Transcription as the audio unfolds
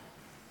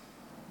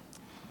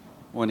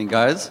Morning,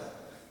 guys.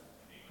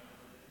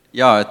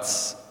 Yeah,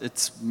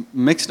 it's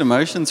mixed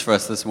emotions for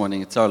us this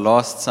morning. It's our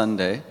last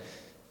Sunday,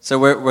 so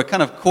we're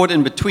kind of caught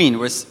in between.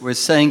 We're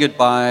saying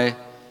goodbye.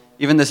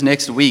 Even this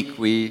next week,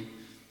 we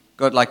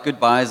got like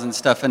goodbyes and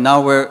stuff, and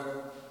now we're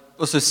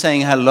also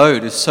saying hello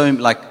to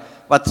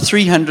about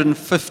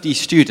 350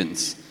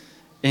 students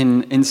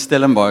in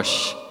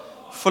Stellenbosch,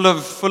 full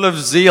of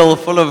zeal,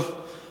 full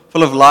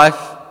of life.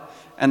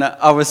 And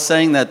I was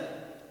saying that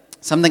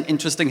something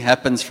interesting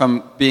happens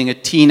from being a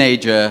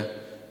teenager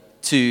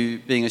to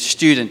being a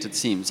student, it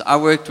seems. I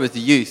worked with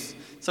youth.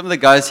 Some of the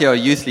guys here are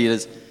youth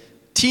leaders.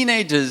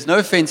 Teenagers, no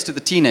offense to the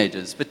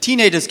teenagers, but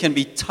teenagers can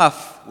be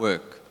tough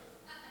work.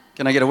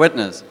 Can I get a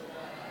witness?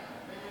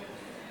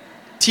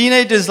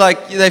 Teenagers,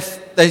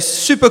 they're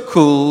super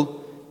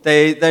cool.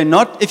 They're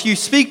not, if you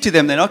speak to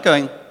them, they're not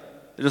going,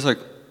 they're just like,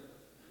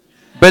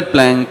 bit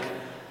blank.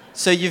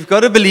 So you've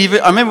got to believe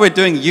it. I remember we're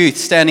doing youth,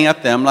 standing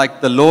up there. I'm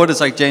like, the Lord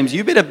is like, James,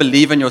 you better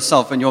believe in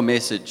yourself and your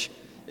message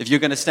if you're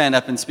going to stand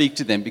up and speak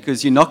to them,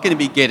 because you're not going to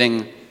be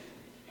getting,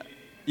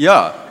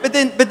 yeah. But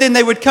then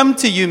they would come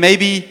to you,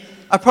 maybe,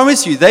 I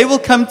promise you, they will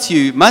come to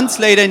you months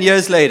later and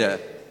years later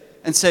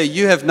and say,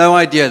 you have no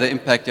idea the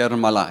impact you had on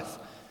my life.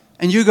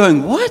 And you're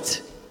going,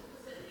 what?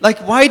 Like,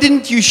 why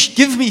didn't you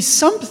give me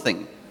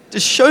something?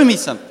 Just show me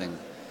something.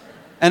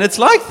 And it's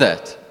like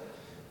that.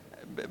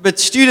 But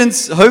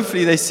students,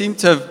 hopefully, they seem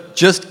to have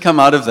just come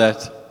out of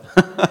that.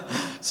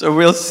 So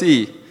we'll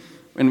see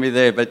when we're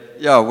there. But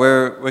yeah,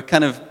 we're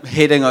kind of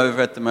heading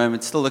over at the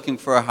moment, still looking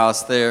for a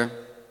house there.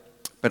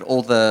 But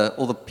all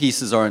the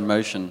pieces are in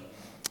motion.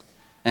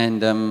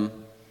 And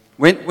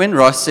when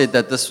Ross said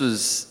that this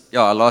was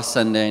our last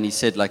Sunday, and he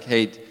said like,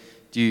 hey,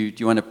 do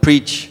you want to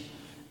preach?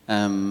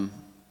 I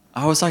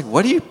was like,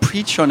 what do you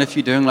preach on if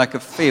you're doing like a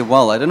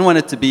farewell? I didn't want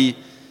it to be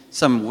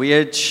some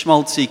weird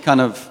schmaltzy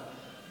kind of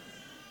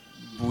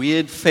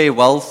weird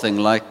farewell thing,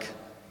 like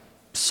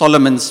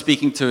Solomon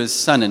speaking to his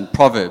son in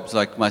Proverbs,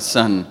 like, my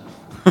son,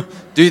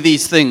 do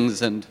these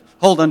things and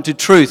hold on to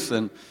truth.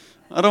 And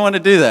I don't want to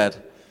do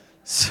that.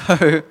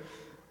 So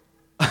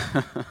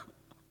I'm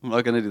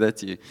not going to do that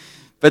to you.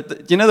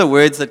 But you know, the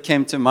words that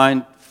came to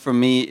mind for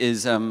me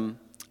is, I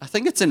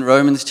think it's in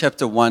Romans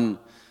chapter 1.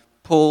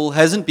 Paul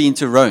hasn't been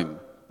to Rome,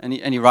 and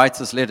he writes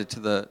this letter to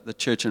the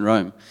church in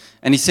Rome.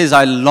 And he says,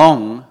 I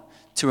long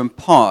to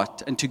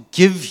impart and to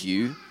give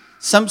you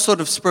some sort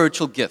of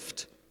spiritual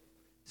gift,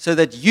 so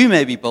that you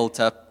may be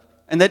built up,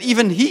 and that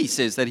even he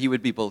says that he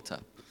would be built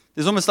up.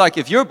 There's almost like,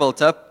 if you're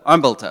built up,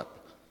 I'm built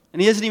up. And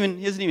he hasn't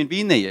even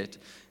been there yet.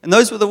 And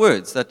those were the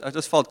words that I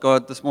just felt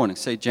God this morning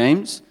say,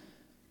 James,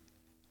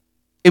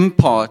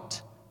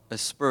 impart a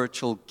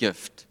spiritual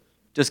gift.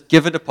 Just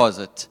give a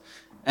deposit.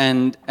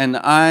 And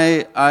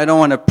I don't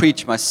want to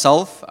preach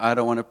myself. I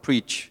don't want to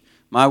preach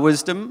my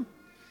wisdom.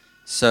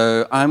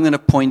 So I'm going to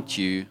point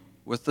you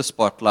with the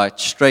spotlight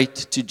straight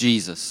to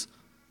Jesus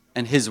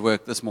and his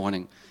work this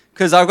morning.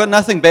 Because I've got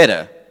nothing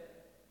better.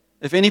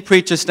 If any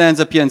preacher stands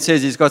up here and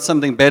says he's got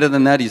something better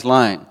than that, he's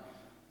lying.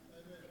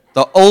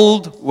 The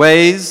old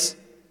ways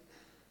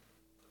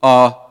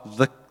are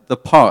the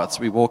paths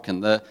we walk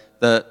in.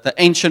 The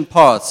ancient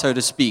paths, so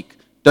to speak,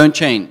 don't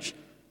change.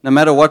 No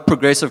matter what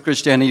progressive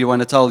Christianity you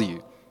want to tell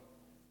you.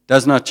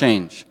 Does not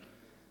change.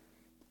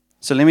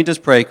 So let me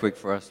just pray quick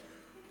for us.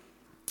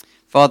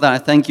 Father, I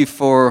thank you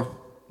for,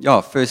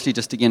 firstly,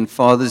 just again,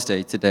 Father's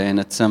Day today. And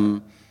it's,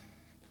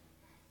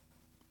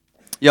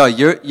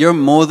 you're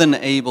more than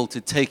able to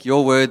take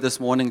your word this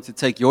morning, to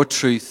take your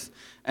truth,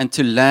 and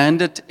to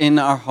land it in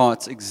our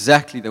hearts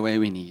exactly the way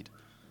we need.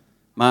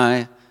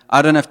 I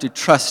don't have to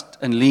trust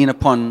and lean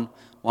upon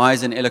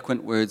wise and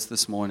eloquent words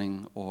this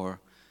morning, or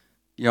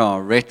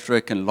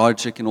rhetoric and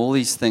logic and all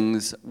these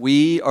things.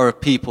 We are a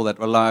people that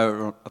rely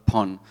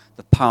upon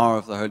the power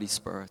of the Holy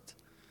Spirit.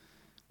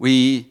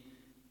 We're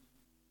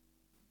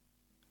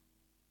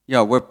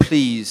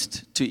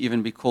pleased to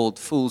even be called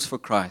fools for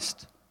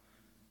Christ.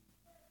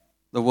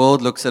 The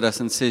world looks at us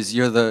and says,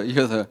 you're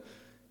the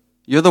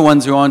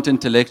ones who aren't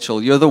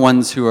intellectual. You're the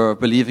ones who are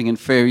believing in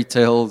fairy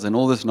tales and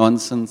all this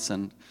nonsense.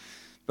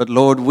 But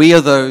Lord, we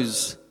are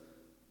those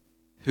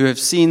who have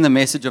seen the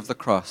message of the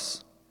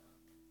cross.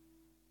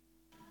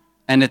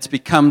 And it's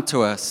become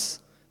to us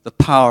the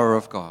power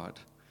of God.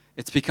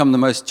 It's become the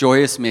most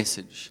joyous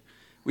message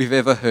we've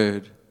ever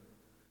heard.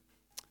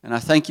 And I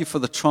thank you for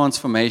the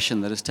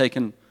transformation that has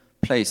taken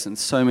place in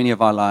so many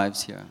of our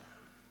lives here.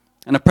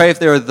 And I pray if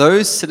there are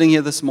those sitting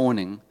here this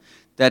morning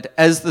that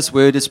as this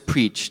word is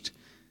preached,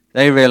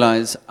 they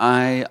realize,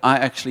 I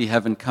actually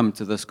haven't come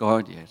to this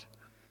God yet.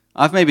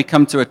 I've maybe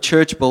come to a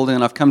church building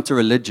and I've come to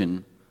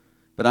religion,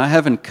 but I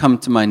haven't come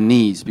to my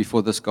knees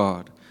before this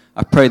God.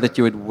 I pray that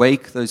you would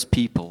wake those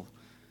people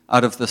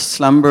out of the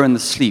slumber and the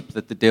sleep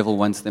that the devil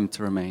wants them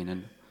to remain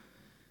in.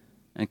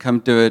 And come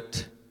do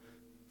it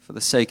for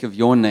the sake of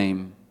your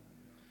name.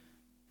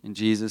 In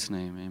Jesus'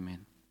 name,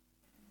 amen.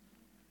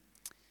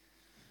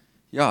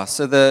 Yeah,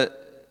 so do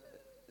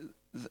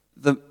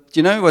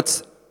you know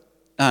what's...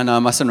 Oh, no, I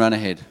mustn't run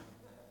ahead.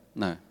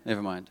 No,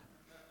 never mind.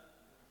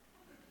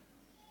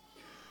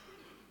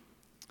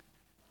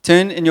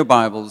 turn in your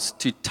Bibles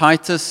to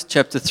Titus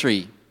chapter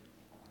 3.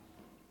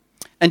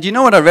 And you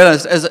know what I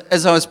realized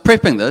as I was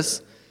prepping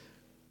this,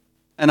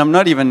 and I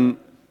don't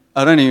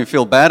even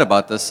feel bad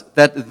about this,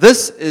 that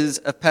this is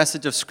a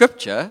passage of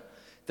Scripture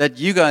that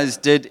you guys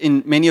did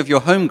in many of your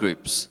home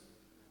groups.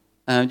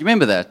 Do you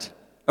remember that?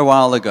 A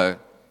while ago.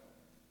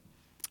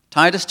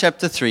 Titus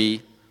chapter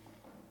 3,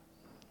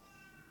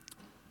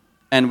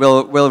 and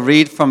we'll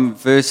read from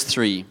verse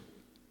 3.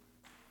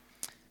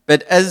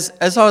 But as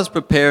I was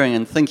preparing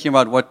and thinking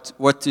about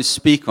what to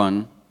speak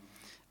on,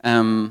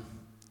 the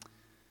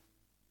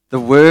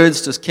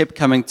words just kept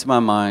coming to my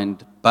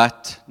mind,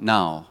 but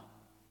now.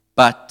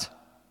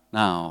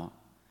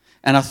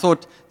 And I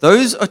thought,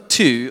 those are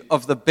two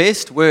of the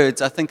best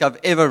words I think I've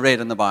ever read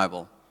in the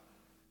Bible.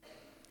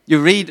 You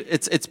read,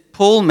 it's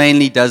Paul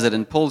mainly does it,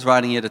 and Paul's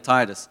writing here to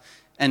Titus.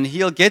 And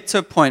he'll get to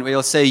a point where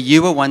he'll say,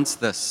 you were once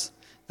this.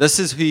 This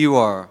is who you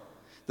are.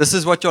 This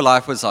is what your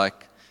life was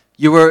like.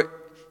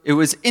 It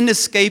was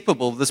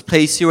inescapable, this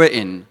place you were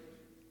in.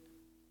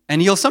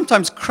 And he'll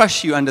sometimes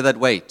crush you under that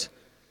weight.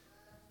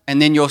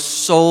 And then your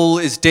soul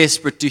is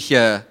desperate to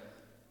hear,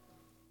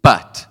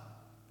 but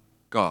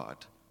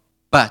God,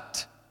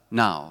 but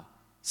now.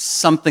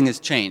 Something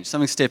has changed.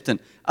 Something stepped in.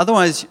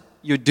 Otherwise,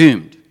 you're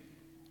doomed.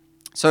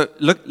 So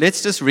look,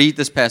 let's just read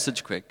this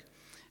passage quick.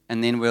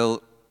 And then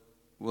we'll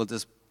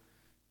just,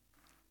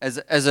 as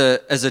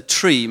a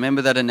tree,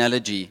 remember that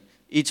analogy.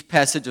 Each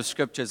passage of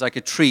Scripture is like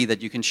a tree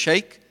that you can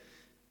shake,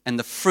 and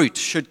the fruit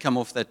should come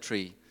off that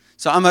tree.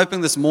 So I'm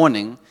hoping this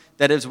morning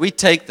that as we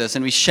take this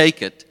and we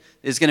shake it,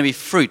 there's going to be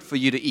fruit for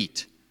you to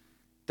eat.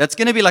 That's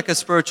going to be like a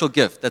spiritual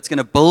gift. That's going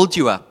to build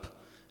you up,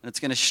 and it's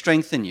going to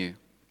strengthen you.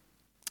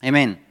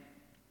 Amen.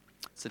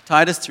 So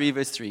Titus 3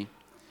 verse 3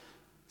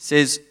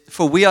 says,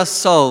 for we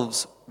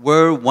ourselves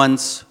were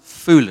once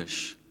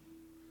foolish,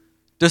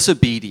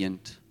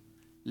 disobedient,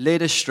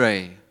 led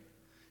astray,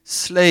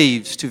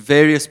 slaves to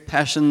various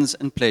passions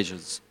and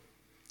pleasures,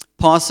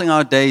 passing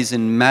our days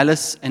in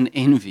malice and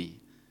envy,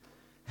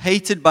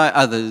 hated by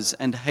others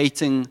and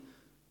hating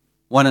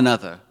one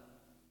another.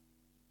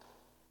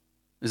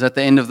 Is that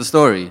the end of the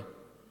story?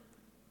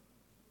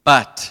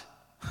 But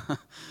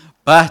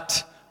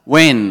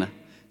when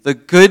the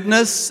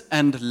goodness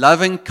and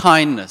loving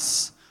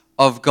kindness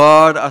of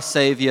God our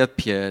Savior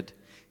appeared,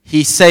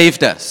 He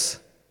saved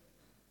us,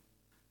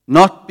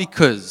 not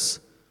because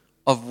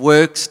of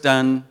works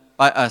done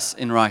by us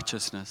in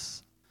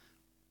righteousness,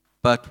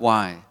 but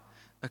why?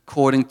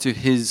 According to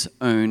His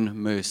own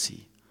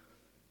mercy,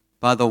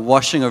 by the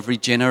washing of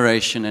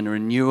regeneration and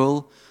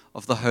renewal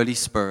of the Holy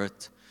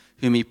Spirit,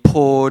 whom He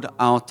poured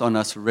out on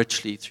us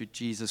richly through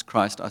Jesus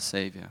Christ our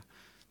Savior.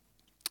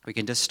 We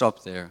can just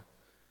stop there.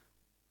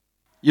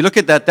 You look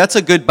at that, that's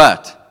a good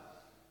but.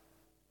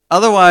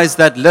 Otherwise,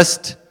 that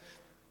list,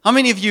 how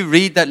many of you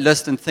read that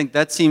list and think,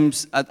 that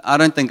seems, I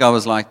don't think I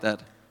was like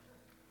that?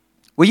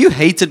 Were you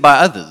hated by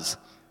others?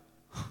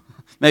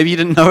 Maybe you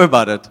didn't know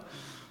about it.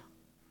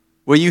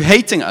 Were you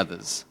hating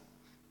others?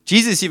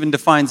 Jesus even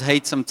defines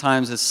hate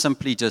sometimes as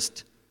simply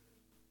just,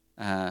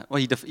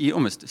 he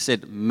almost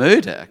said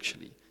murder,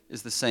 actually,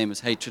 is the same as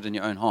hatred in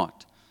your own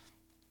heart.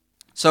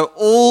 So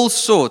all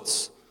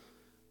sorts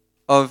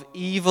of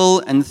evil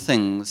and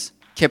things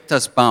kept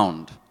us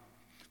bound.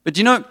 But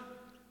you know,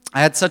 I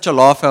had such a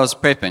laugh I was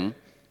prepping.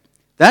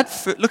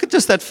 Look at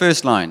just that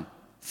first line,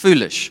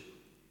 foolish.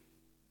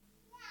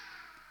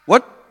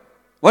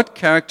 What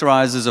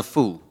characterizes a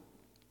fool?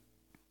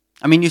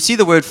 I mean, you see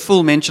the word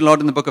fool mentioned a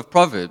lot in the book of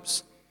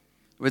Proverbs.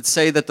 It would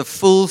say that the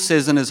fool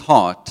says in his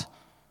heart,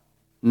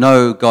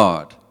 no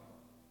God.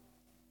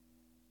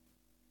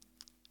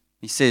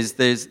 He says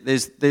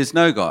there's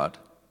no God.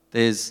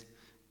 There's,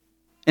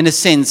 in a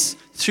sense,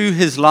 through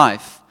his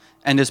life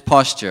and his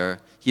posture,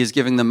 he is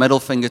giving the middle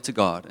finger to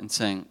God and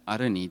saying, I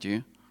don't need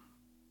you.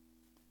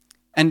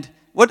 And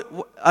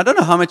I don't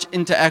know how much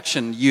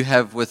interaction you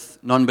have with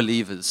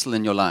non-believers still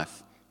in your life.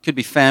 It could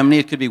be family,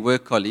 it could be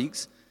work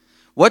colleagues.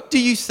 What do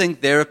you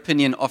think their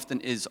opinion often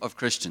is of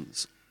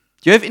Christians?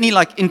 Do you have any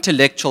like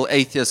intellectual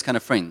atheist kind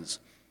of friends?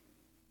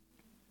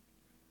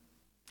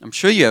 I'm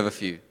sure you have a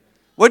few.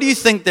 What do you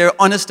think their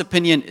honest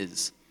opinion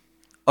is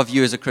of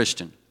you as a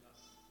Christian?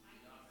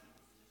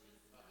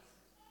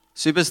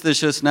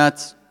 Superstitious,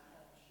 nuts.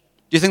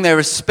 Do you think they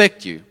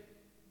respect you?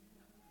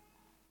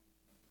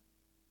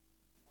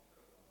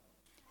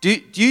 Do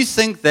you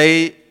think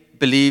they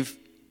believe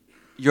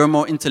you're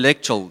more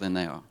intellectual than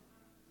they are?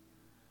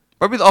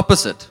 Probably the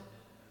opposite.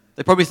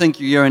 They probably think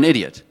you're an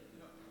idiot.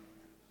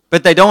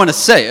 But they don't want to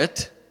say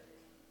it,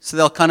 so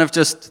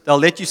they'll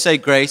let you say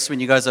grace when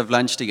you guys have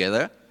lunch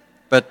together.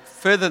 But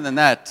further than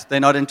that,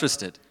 they're not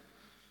interested.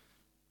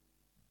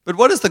 But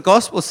what does the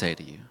gospel say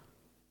to you?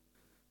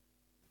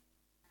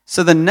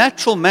 So the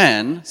natural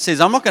man says,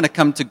 I'm not going to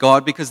come to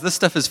God because this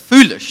stuff is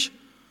foolish.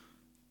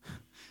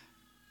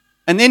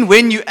 And then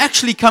when you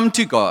actually come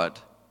to God,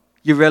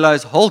 you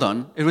realize, hold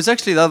on, it was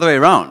actually the other way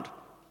around.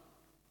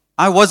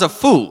 I was a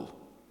fool,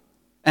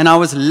 and I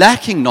was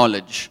lacking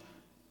knowledge,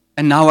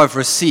 and now I've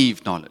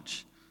received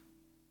knowledge.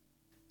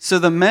 So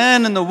the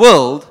man in the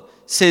world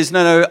says,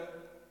 no,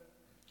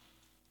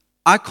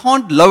 I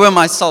can't lower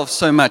myself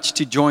so much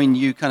to join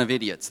you kind of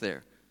idiots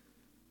there.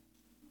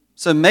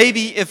 So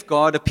maybe if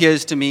God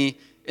appears to me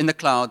in the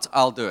clouds,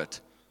 I'll do it.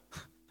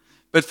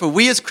 But for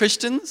we as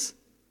Christians,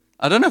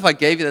 I don't know if I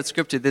gave you that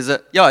scripture.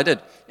 Yeah, I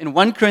did. In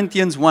 1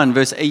 Corinthians 1,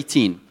 verse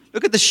 18.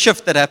 Look at the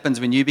shift that happens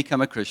when you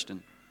become a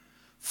Christian.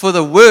 For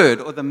the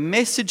word or the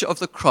message of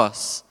the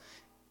cross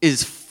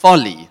is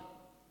folly,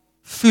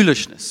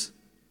 foolishness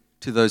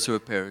to those who are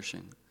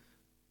perishing.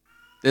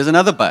 There's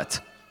another but.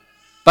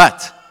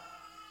 But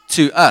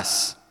to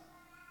us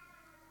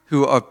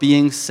who are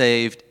being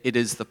saved, it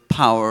is the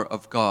power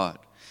of God.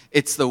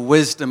 It's the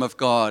wisdom of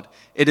God.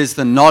 It is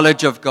the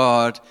knowledge of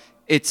God.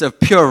 It's a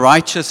pure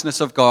righteousness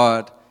of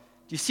God.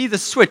 Do you see the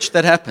switch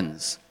that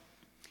happens?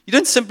 You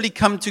don't simply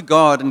come to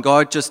God and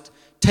God just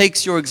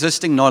takes your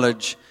existing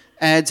knowledge,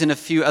 adds in a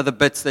few other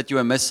bits that you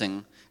are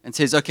missing, and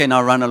says, okay,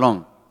 now run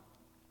along.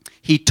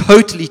 He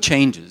totally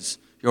changes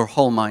your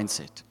whole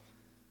mindset.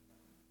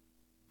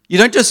 You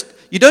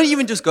don't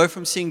even just go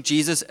from seeing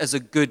Jesus as a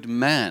good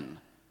man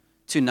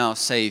to now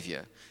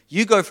Savior.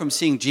 You go from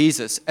seeing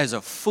Jesus as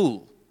a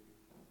fool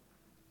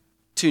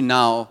to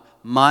now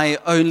my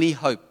only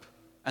hope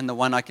and the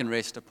one I can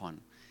rest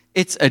upon.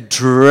 It's a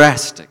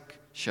drastic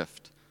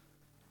shift.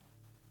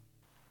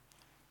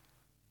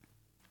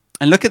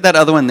 And look at that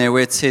other one there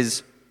where it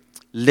says,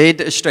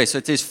 led astray. So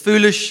it says,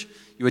 foolish,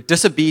 you were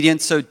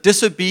disobedient. So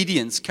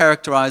disobedience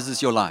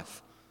characterizes your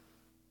life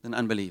as an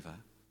unbeliever.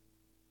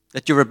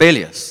 That you're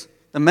rebellious.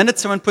 The minute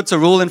someone puts a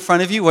rule in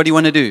front of you, what do you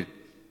want to do?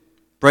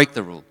 Break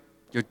the rule.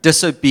 You're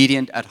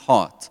disobedient at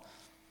heart.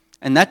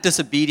 And that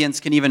disobedience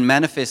can even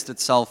manifest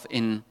itself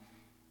in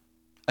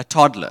a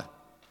toddler.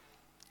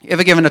 You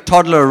ever given a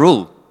toddler a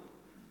rule?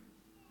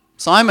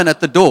 Simon at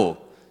the door.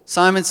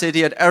 Simon said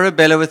he had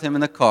Arabella with him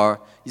in the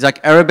car. He's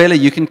like, Arabella,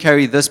 you can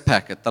carry this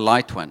packet, the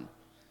light one.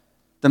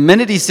 The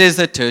minute he says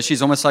that to her,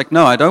 she's almost like,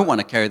 no, I don't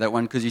want to carry that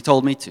one because you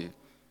told me to.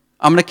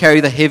 I'm going to carry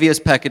the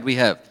heaviest packet we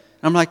have.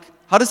 And I'm like,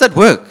 how does that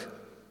work?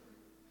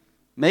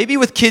 Maybe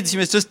with kids, you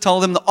must just tell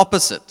them the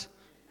opposite.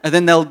 And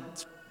then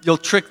you'll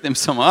trick them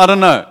somehow. I don't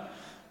know.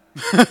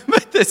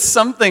 But there's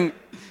something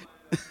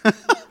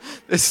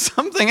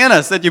in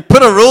us that you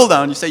put a rule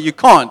down, you say you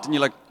can't, and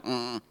you're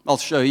like, I'll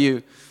show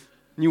you.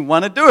 And you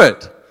want to do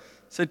it.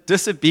 So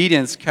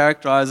disobedience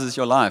characterizes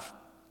your life.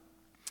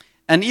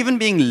 And even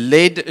being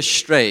led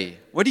astray.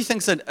 What do you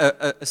think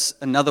is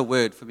another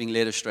word for being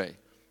led astray?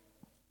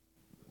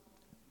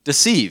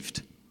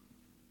 Deceived.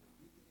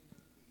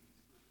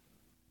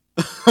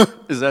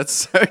 Is that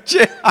so?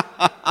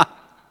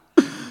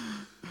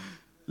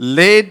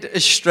 Led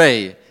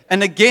astray.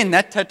 And again,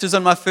 that touches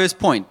on my first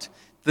point.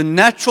 The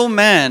natural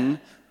man,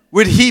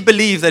 would he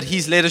believe that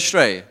he's led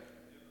astray?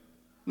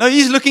 No,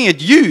 he's looking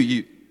at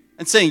you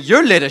and saying,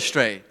 you're led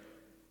astray.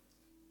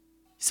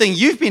 He's saying,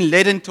 you've been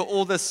led into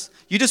all this.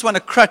 You just want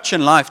a crutch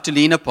in life to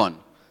lean upon.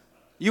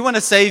 You want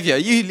a savior.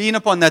 You lean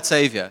upon that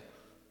savior.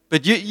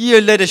 But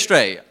you're led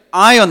astray.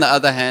 I, on the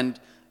other hand,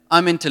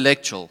 I'm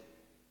intellectual.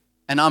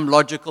 And I'm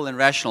logical and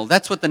rational.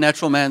 That's what the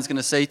natural man's going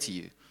to say to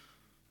you.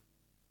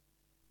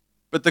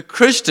 But the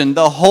Christian,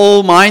 the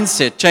whole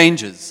mindset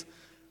changes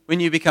when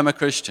you become a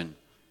Christian.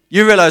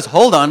 You realize,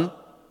 hold on,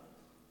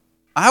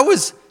 I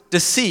was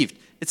deceived.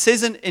 It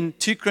says in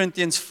 2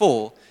 Corinthians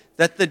 4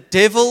 that the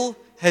devil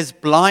has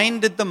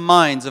blinded the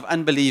minds of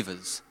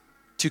unbelievers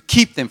to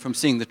keep them from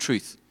seeing the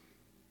truth.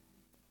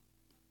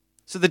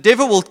 So the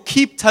devil will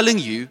keep telling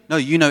you, no,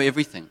 you know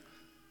everything.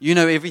 You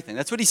know everything.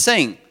 That's what he's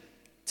saying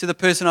to the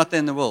person out there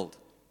in the world.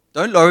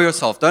 Don't lower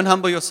yourself. Don't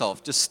humble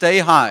yourself. Just stay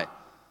high.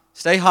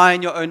 Stay high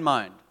in your own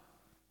mind.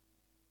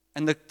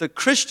 And the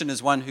Christian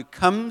is one who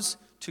comes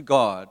to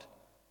God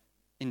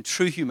in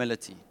true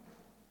humility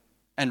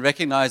and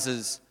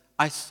recognizes,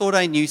 I thought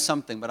I knew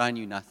something, but I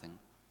knew nothing.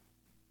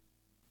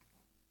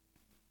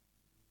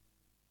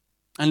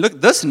 And look,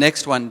 this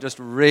next one just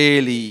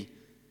really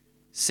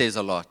says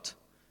a lot.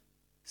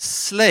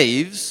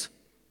 Slaves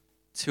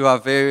to our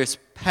various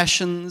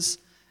passions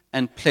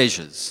and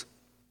pleasures.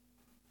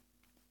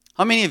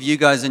 How many of you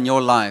guys in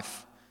your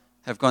life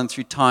have gone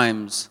through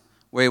times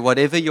where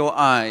whatever your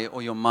eye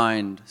or your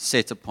mind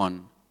set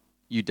upon,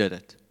 you did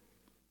it?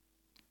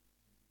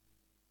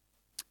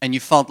 And you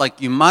felt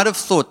like you might have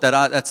thought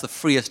that that's the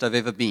freest I've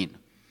ever been.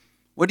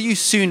 What do you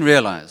soon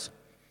realize?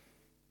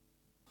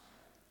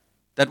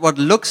 That what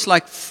looks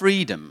like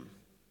freedom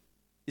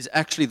is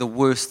actually the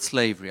worst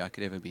slavery I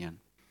could ever be in.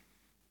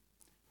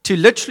 To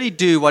literally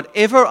do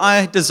whatever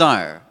I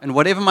desire and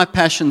whatever my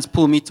passions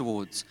pull me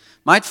towards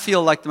might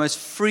feel like the most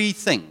free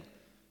thing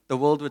the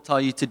world would tell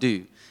you to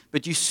do.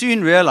 But you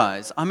soon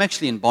realize I'm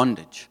actually in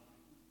bondage.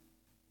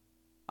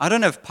 I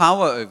don't have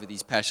power over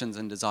these passions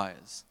and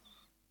desires.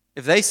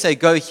 If they say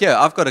go here,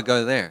 I've got to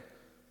go there.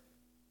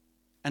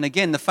 And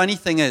again, the funny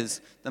thing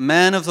is, the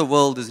man of the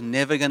world is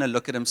never going to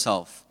look at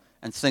himself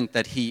and think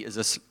that he is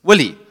a Will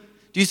he?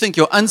 Do you think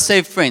your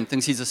unsaved friend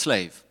thinks he's a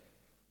slave?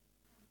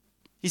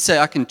 He say,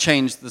 I can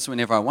change this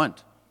whenever I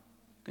want.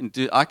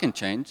 I can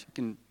change.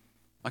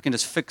 I can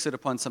just fix it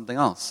upon something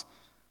else.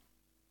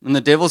 And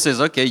the devil says,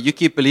 okay, you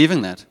keep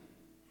believing that.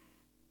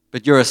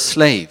 but you're a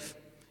slave.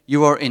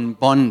 You are in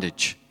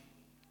bondage.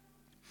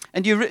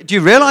 And do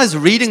you realize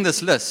reading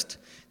this list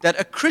that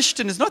a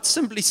Christian is not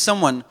simply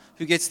someone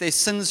who gets their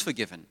sins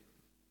forgiven?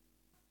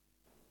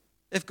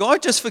 If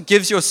God just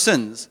forgives your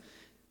sins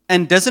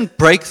and doesn't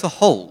break the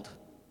hold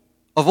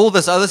of all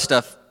this other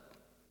stuff,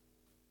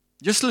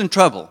 you're still in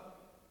trouble.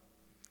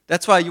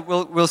 That's why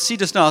we'll see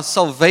just now,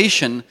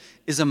 salvation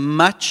is a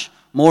much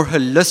more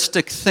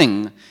holistic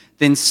thing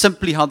than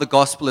simply how the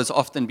gospel has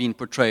often been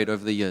portrayed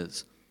over the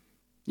years.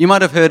 You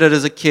might have heard it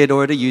as a kid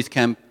or at a youth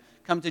camp.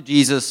 Come to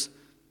Jesus,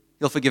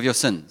 He'll forgive your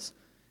sins.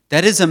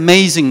 That is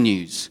amazing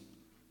news.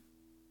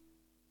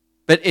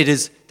 But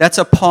that's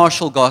a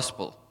partial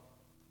gospel.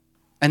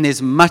 And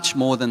there's much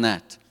more than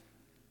that.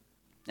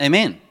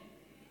 Amen.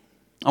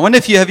 I wonder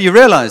if have you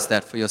realized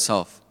that for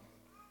yourself?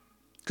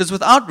 Because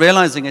without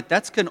realizing it,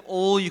 that's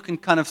all you can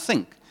kind of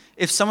think.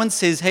 If someone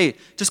says, hey,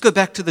 just go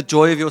back to the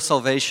joy of your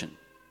salvation.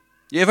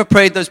 You ever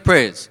prayed those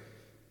prayers?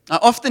 I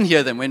often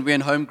hear them when we're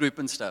in home group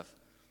and stuff.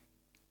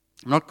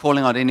 I'm not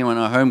calling out anyone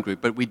in our home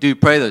group, but we do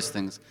pray those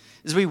things.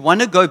 Is we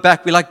want to go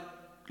back. We're like,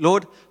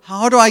 Lord,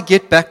 how do I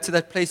get back to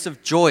that place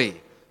of joy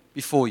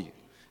before you?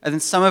 And then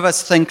some of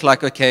us think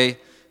like, okay,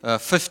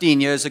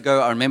 15 years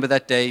ago, I remember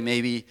that day,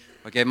 maybe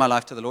I gave my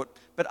life to the Lord.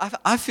 But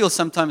I feel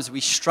sometimes we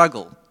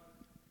struggle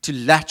to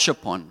latch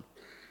upon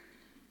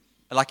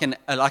like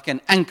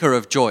an anchor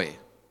of joy.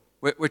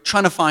 We're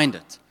trying to find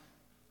it.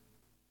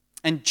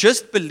 And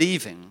just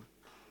believing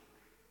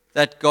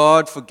that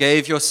God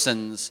forgave your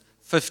sins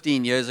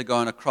 15 years ago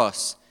on a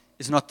cross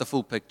is not the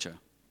full picture.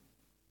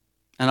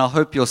 And I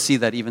hope you'll see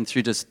that even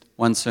through just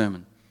one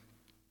sermon.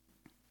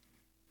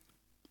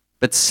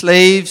 But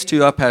slaves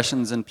to our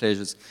passions and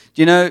pleasures.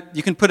 Do you know,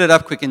 you can put it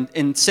up quick.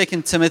 In 2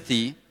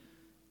 Timothy,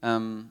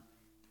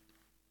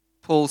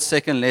 Paul's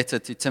second letter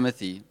to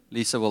Timothy,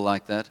 Lisa will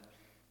like that.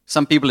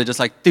 Some people are just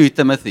like, to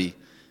Timothy.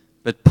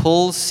 But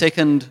Paul's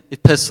second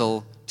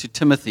epistle to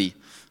Timothy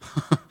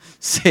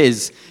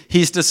says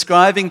he's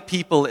describing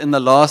people in the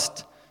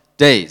last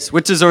days,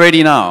 which is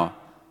already now.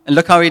 And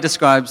look how he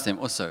describes them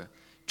also.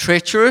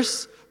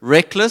 Treacherous,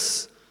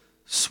 reckless,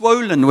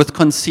 swollen with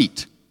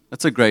conceit.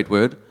 That's a great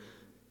word.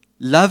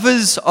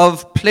 Lovers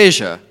of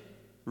pleasure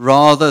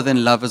rather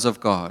than lovers of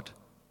God.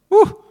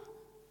 Woo.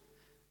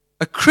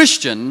 A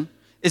Christian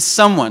is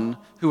someone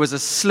who was a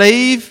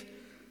slave.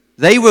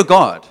 They were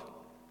God.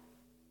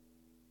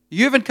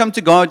 You haven't come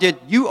to God yet.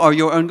 You are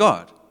your own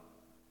God.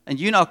 And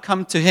you now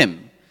come to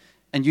Him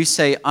and you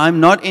say, I'm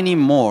not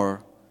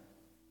anymore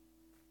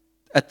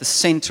at the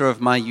center of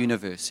my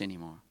universe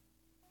anymore.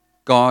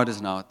 God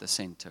is now at the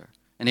center.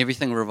 And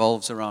everything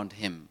revolves around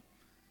Him.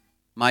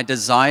 My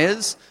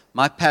desires,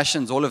 my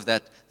passions, all of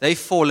that, they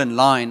fall in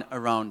line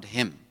around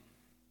Him.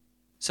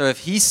 So if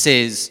He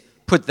says,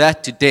 put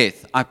that to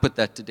death, I put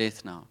that to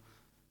death now.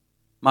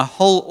 My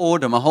whole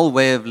order, my whole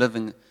way of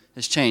living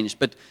has changed.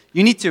 But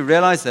you need to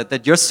realize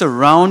that you're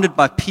surrounded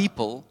by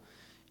people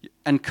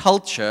and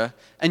culture,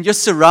 and you're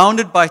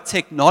surrounded by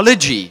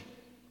technology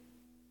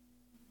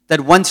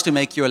that wants to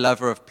make you a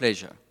lover of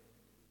pleasure,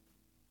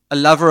 a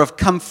lover of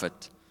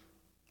comfort,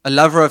 a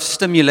lover of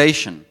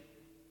stimulation.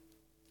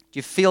 Do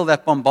you feel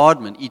that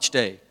bombardment each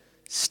day?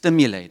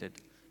 Stimulated,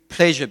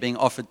 pleasure being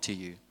offered to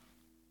you.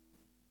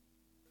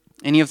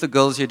 Any of the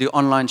girls here do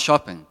online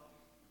shopping?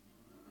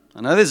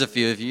 I know there's a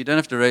few of you. You don't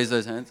have to raise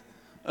those hands.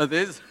 Oh,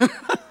 there's?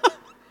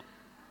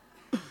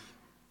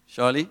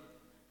 Charlie?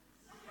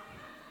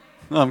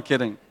 No, I'm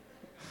kidding.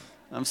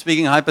 I'm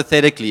speaking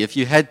hypothetically. If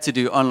you had to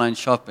do online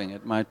shopping,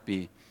 it might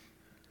be.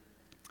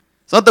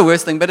 It's not the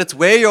worst thing, but it's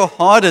where your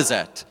heart is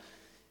at.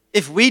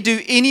 If we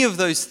do any of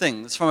those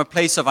things from a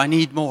place of, I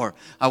need more,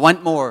 I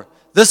want more,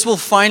 this will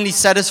finally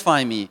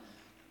satisfy me,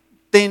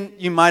 then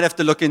you might have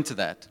to look into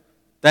that.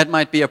 That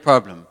might be a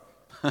problem.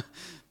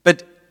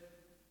 But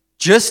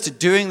just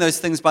doing those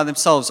things by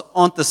themselves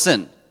aren't the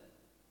sin.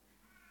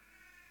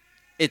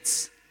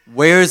 It's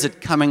where is it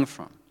coming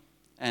from?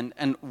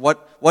 And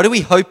what are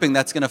we hoping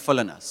that's going to fill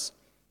in us?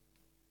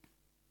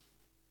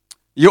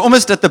 You're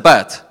almost at the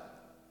bat.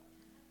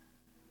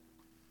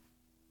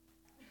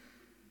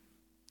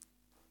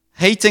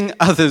 Hating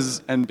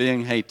others and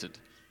being hated.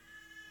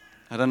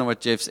 I don't know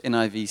what Jeff's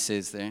NIV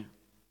says there.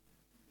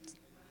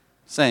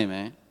 Same,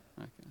 eh?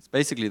 Okay. It's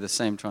basically the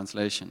same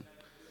translation.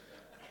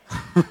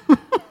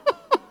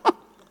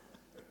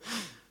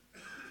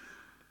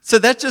 So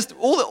that just,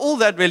 all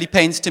that really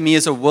paints to me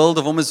is a world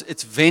of almost,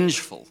 it's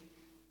vengeful.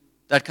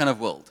 That kind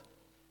of world.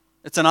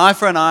 It's an eye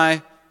for an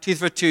eye, tooth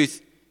for a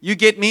tooth. You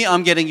get me,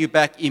 I'm getting you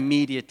back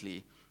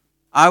immediately.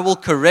 I will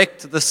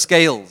correct the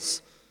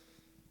scales.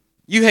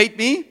 You hate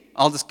me,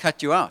 I'll just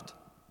cut you out.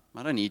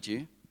 I don't need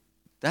you.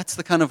 That's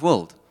the kind of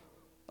world.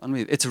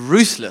 It's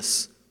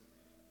ruthless.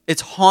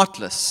 It's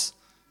heartless.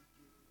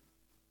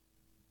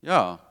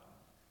 Yeah.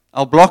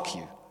 I'll block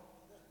you.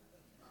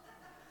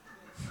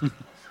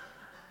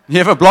 You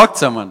ever blocked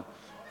someone?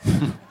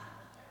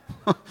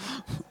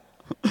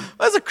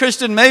 As a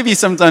Christian, maybe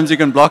sometimes you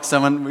can block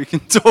someone. We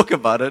can talk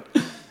about it.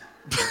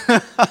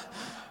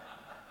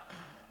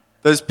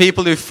 Those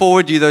people who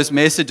forward you those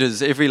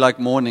messages every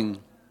morning.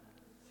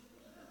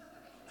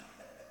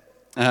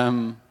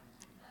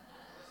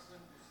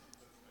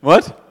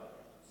 What?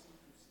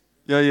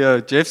 Yeah,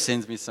 Jeff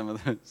sends me some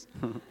of those.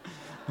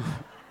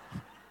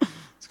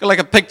 It's got like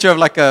a picture of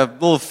like a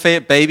little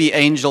fair baby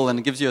angel and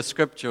it gives you a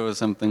scripture or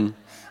something.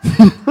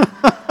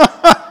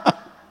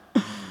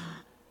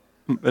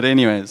 But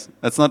anyways,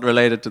 that's not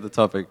related to the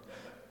topic.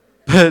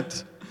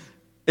 But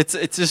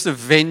it's just a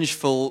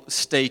vengeful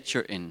state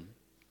you're in.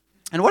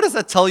 And what does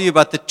that tell you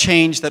about the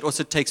change that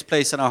also takes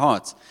place in our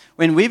hearts?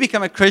 When we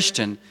become a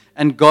Christian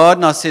and God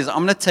now says,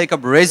 I'm going to take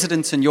up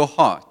residence in your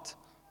heart.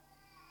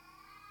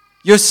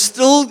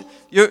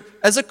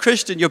 As a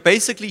Christian, you're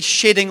basically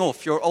shedding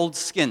off your old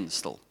skin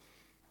still.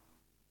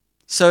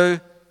 So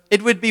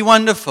it would be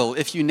wonderful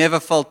if you never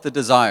felt the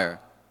desire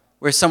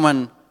where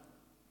someone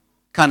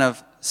kind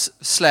of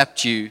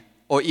slapped you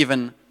or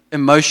even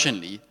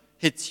emotionally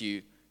hits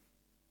you,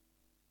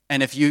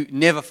 and if you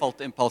never felt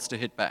the impulse to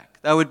hit back.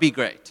 That would be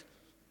great.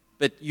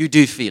 But you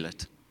do feel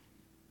it.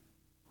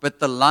 But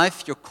the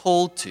life you're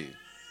called to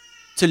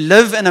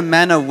live in a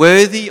manner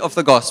worthy of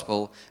the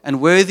gospel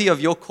and worthy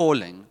of your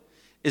calling,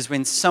 is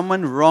when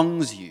someone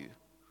wrongs you,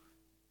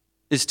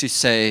 is to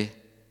say,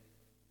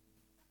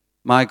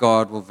 my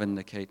God will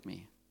vindicate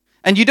me.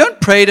 And you don't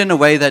pray it in a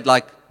way that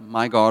like,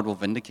 my God will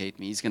vindicate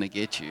me, he's going to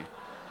get you.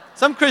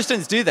 Some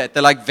Christians do that.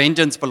 They're like,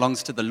 vengeance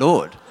belongs to the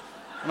Lord.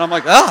 And I'm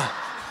like,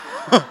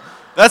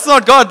 that's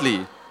not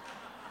godly.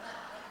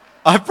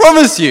 I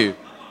promise you.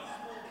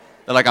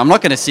 They're like, I'm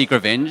not going to seek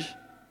revenge.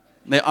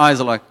 And their eyes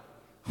are like,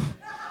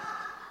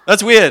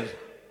 that's weird.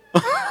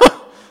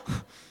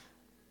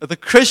 But the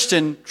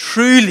Christian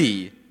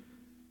truly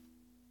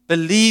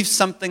believes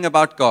something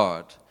about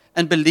God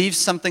and believes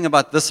something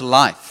about this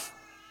life.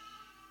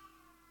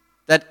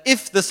 That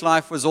if this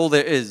life was all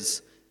there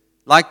is,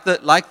 like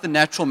the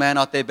natural man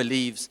out there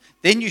believes,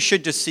 then you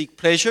should just seek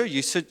pleasure,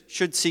 you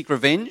should seek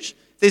revenge.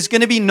 There's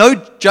going to be no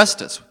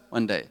justice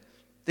one day.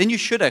 Then you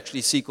should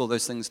actually seek all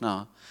those things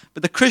now.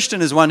 But the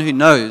Christian is one who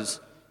knows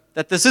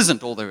that this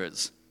isn't all there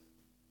is.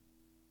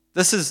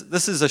 This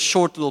is a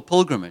short little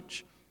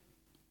pilgrimage.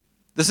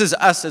 This is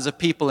us as a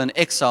people in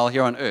exile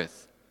here on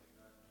earth.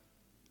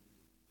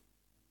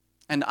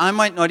 And I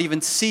might not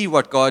even see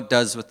what God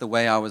does with the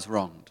way I was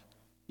wronged.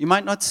 You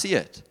might not see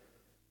it.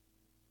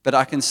 But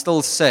I can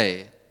still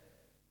say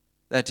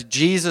that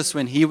Jesus,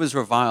 when he was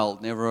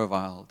reviled, never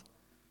reviled.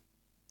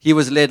 He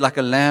was led like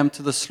a lamb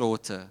to the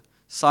slaughter,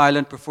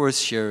 silent before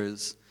his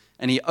shearers,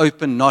 and he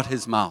opened not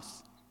his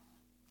mouth.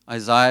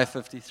 Isaiah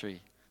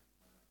 53.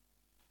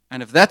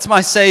 And if that's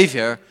my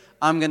Savior,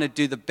 I'm going to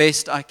do the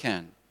best I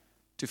can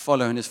to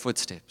follow in his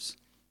footsteps.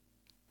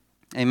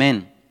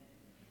 Amen.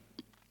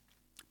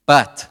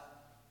 But,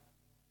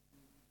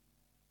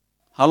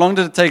 how long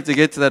did it take to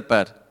get to that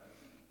but?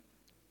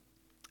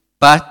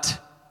 But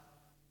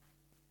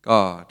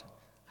God.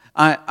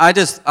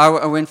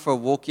 I went for a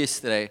walk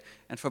yesterday,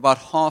 and for about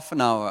half an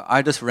hour,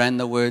 I just ran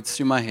the words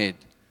through my head.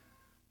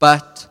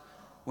 But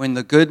when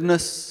the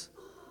goodness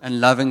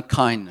and loving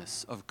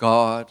kindness of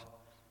God,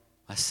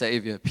 my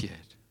Savior,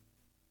 appeared.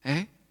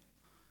 Hey?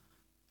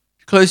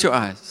 Close your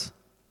eyes.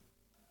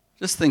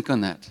 Just think on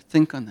that.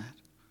 Think on that.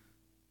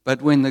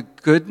 But when the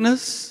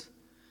goodness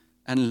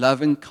and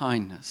loving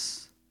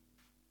kindness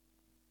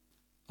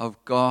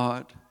of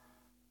God,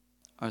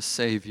 our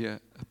Savior,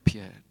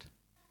 appeared.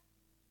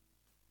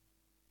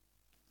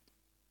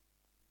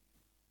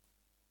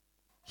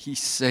 He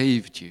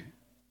saved you.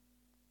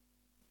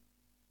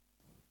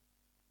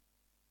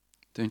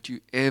 Don't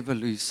you ever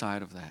lose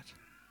sight of that.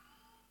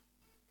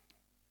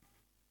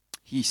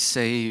 He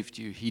saved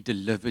you. He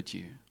delivered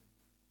you.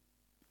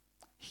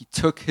 He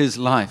took his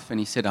life and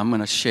he said, I'm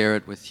going to share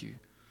it with you.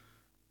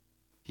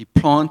 He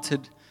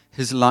planted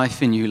his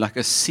life in you like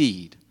a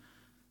seed.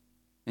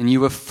 And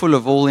you were full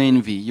of all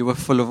envy. You were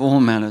full of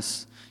all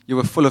malice. You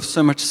were full of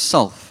so much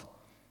self.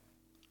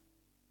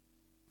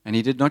 And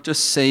he did not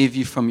just save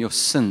you from your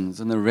sins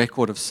and the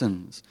record of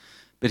sins,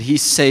 but he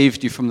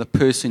saved you from the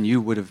person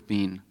you would have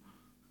been.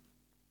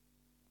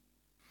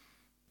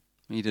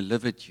 He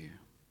delivered you.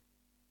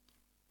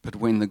 But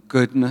when the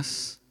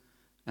goodness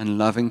and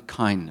loving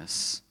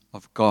kindness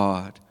of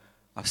God,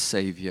 our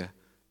Savior,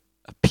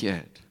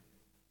 appeared,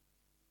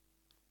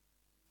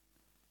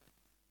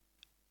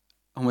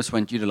 I almost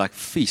want you to like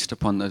feast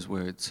upon those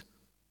words.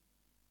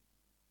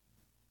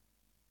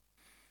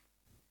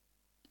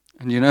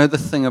 And you know the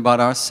thing about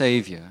our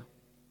Savior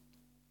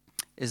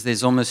is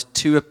there's almost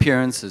two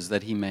appearances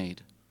that he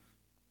made.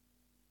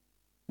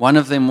 One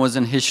of them was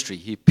in history.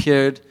 He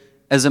appeared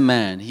as a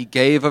man. He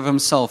gave of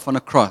himself on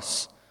a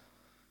cross.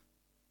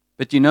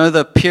 But you know the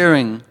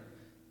appearing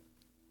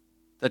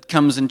that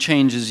comes and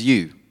changes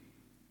you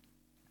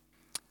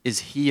is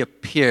he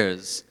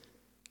appears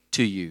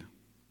to you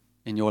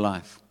in your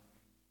life.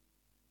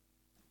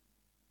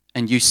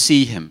 And you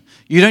see him.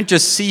 You don't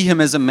just see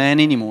him as a man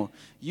anymore.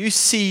 You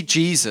see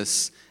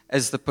Jesus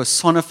as the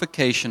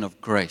personification of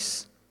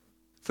grace.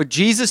 For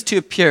Jesus to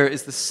appear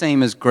is the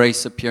same as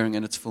grace appearing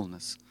in its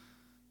fullness.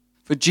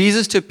 For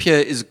Jesus to appear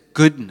is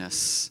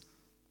goodness.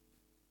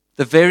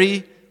 The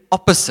very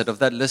opposite of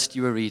that list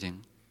you were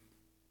reading.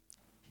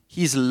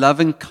 His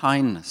loving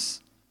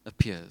kindness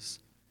appears.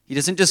 He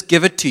doesn't just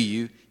give it to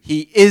you,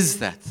 He is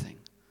that thing.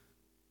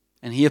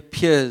 And He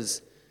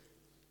appears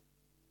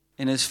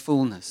in His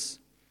fullness.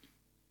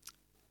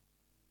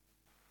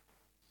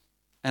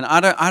 And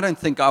I don't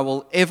think I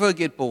will ever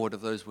get bored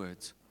of those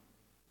words.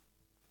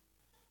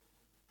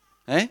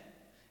 Eh?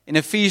 In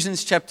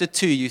Ephesians chapter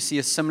 2, you see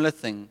a similar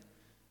thing.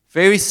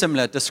 Very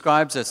similar, it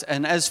describes us.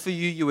 And as for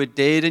you, you were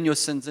dead in your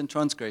sins and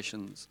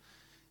transgressions.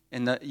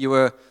 And that you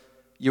were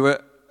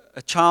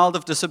a child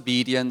of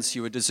disobedience.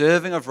 You were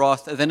deserving of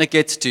wrath. And then it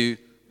gets to,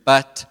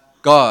 but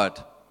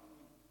God.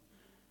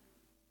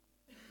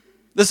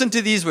 Listen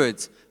to these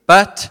words.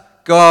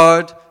 But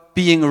God,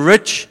 being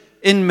rich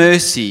in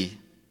mercy,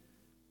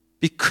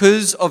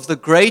 because of the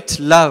great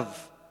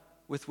love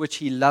with which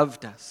He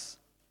loved us.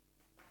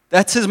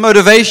 That's His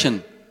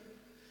motivation.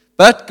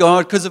 But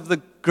God, because of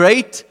the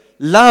great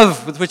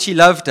love with which He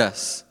loved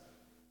us,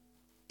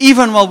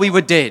 even while we were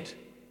dead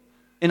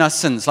in our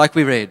sins, like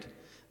we read,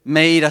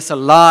 made us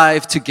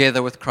alive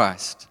together with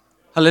Christ.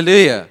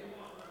 Hallelujah.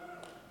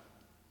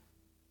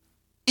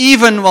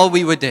 Even while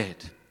we were dead.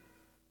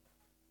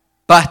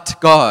 But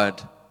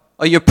God.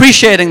 Are you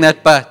appreciating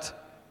that but?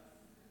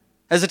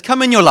 Has it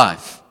come in your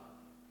life?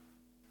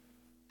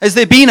 Has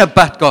there been a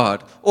but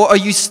God? Or are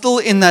you still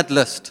in that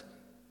list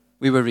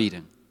we were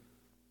reading?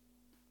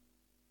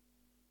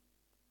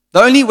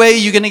 The only way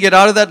you're going to get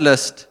out of that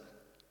list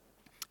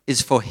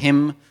is for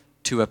Him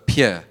to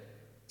appear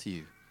to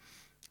you.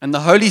 And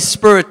the Holy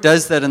Spirit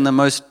does that in the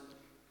most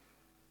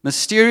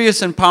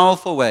mysterious and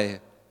powerful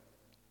way.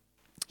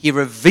 He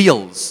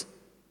reveals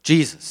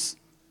Jesus.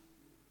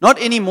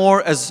 Not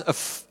anymore as a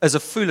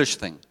foolish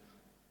thing,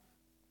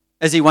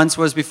 as He once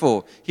was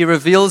before. He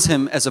reveals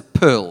Him as a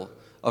pearl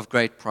of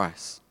great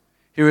price.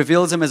 He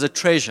reveals Him as a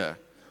treasure.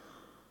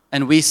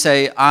 And we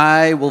say,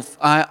 I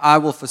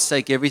will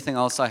forsake everything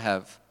else I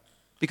have.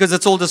 Because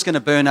it's all just going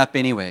to burn up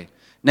anyway.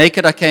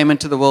 Naked I came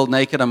into the world,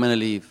 naked I'm going to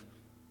leave.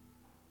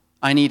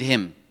 I need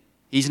Him.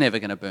 He's never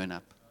going to burn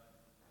up.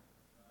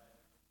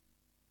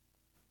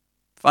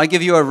 If I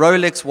give you a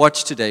Rolex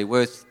watch today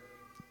worth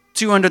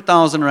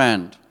 200,000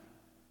 rand,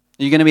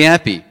 are you going to be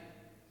happy?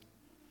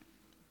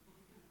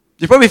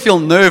 You probably feel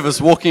nervous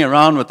walking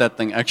around with that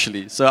thing,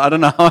 actually. So I don't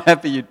know how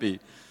happy you'd be.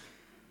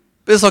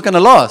 But it's not going to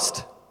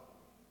last.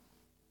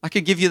 I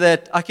could give you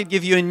that. I could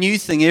give you a new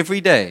thing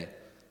every day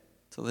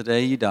till the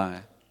day you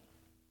die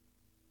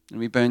and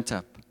be burnt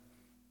up.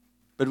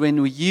 But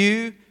when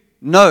you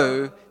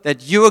know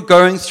that you are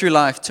going through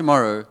life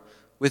tomorrow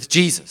with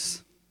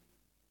Jesus,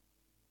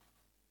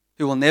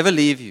 who will never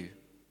leave you,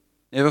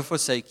 never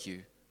forsake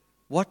you,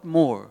 what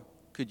more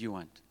could you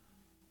want?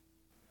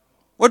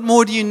 What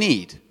more do you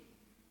need?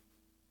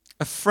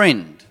 A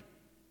friend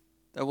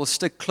that will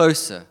stick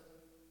closer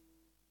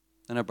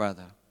than a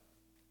brother.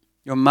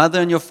 Your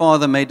mother and your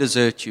father may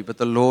desert you, but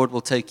the Lord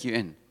will take you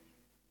in.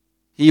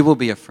 He will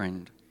be a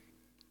friend.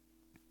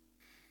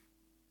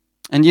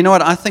 And you know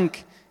what? I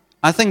think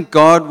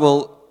God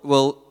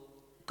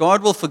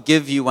will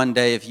forgive you one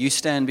day if you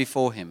stand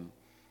before Him.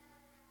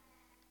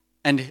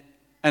 And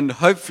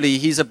hopefully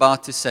He's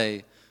about to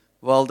say,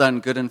 well done,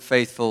 good and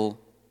faithful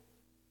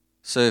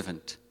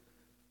servant.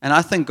 And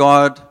I think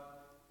God,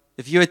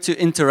 if you were to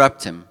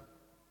interrupt Him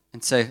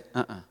and say,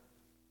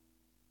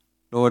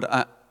 Lord,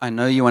 I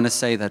know you want to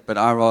say that, but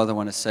I rather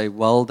want to say,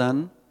 well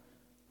done,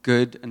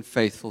 good and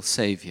faithful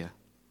Savior.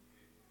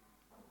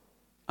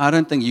 I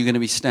don't think you're going to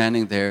be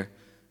standing there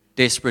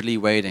desperately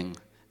waiting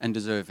and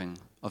deserving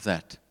of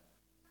that.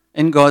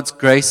 In God's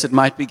grace, it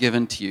might be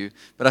given to you,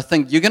 but I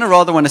think you're going to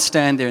rather want to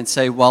stand there and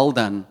say, well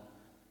done,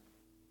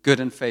 good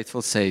and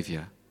faithful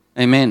Savior.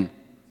 Amen.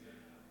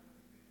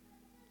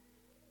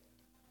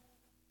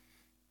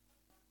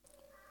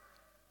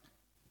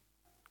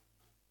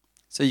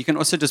 So you can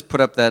also just put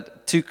up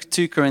that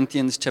 2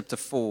 Corinthians chapter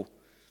 4,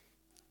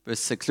 verse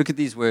 6. Look at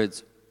these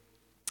words.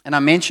 And I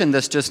mentioned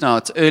this just now.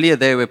 It's earlier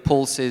there where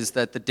Paul says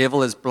that the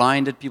devil has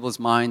blinded people's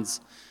minds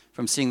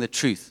from seeing the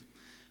truth.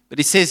 But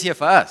he says here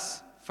for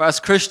us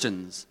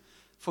Christians,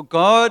 for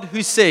God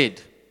who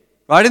said,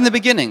 right in the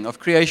beginning of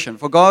creation,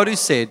 for God who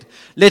said,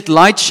 let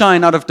light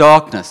shine out of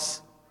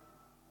darkness,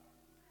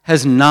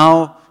 has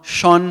now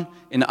shone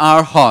in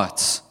our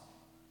hearts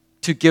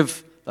to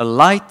give the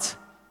light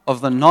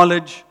of the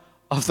knowledge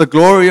of the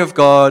glory of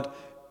God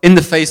in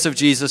the face of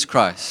Jesus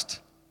Christ.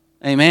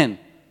 Amen.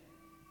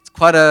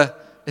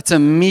 It's a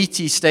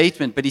meaty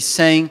statement, but he's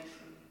saying,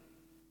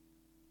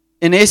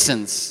 in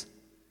essence,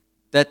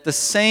 that the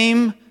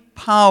same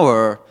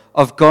power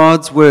of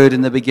God's word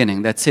in the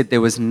beginning that said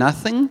there was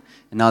nothing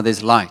and now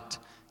there's light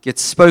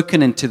gets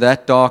spoken into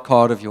that dark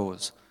heart of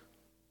yours.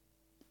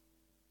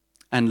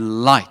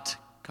 And light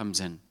comes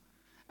in.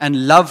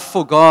 And love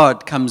for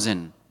God comes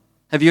in.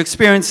 Have you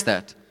experienced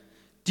that?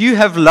 Do you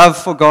have love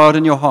for God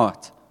in your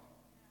heart?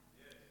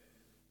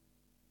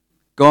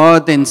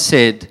 God then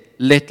said,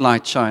 let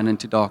light shine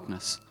into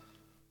darkness.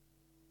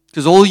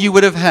 Because all you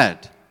would have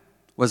had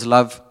was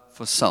love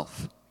for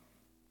self,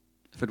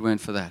 if it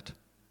weren't for that.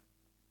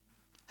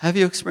 Have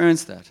you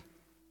experienced that?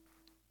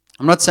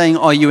 I'm not saying,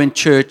 are you in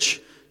church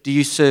Do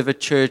you serve a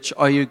church?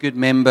 Are you a good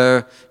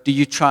member? Do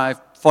you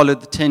follow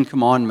the 10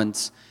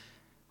 Commandments?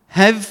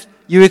 Have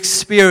you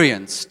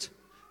experienced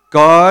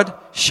God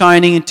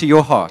shining into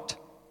your heart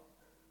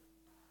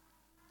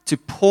to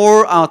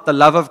pour out the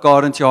love of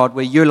God into your heart,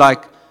 where you're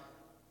like,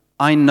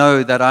 I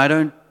know that I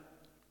don't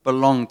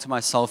belong to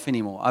myself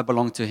anymore. I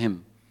belong to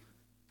Him.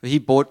 For He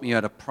bought me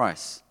at a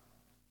price.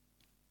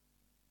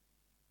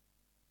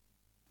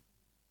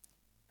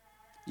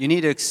 You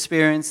need to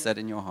experience that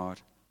in your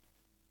heart.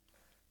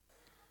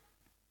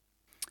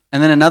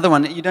 And then another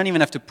one, you don't even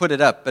have to put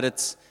it up, but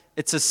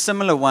it's a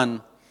similar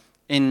one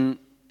in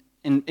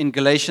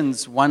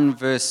Galatians 1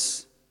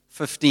 verse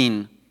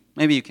 15.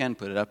 Maybe you can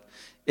put it up.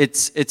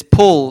 It's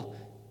Paul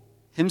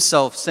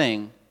himself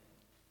saying,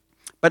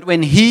 but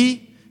when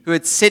He who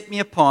had set me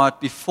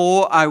apart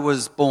before I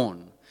was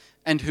born,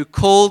 and who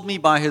called me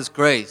by His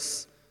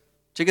grace,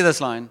 check out this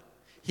line,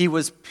 He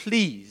was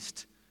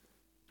pleased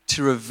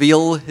to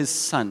reveal His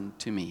Son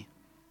to me,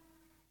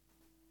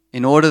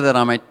 in order that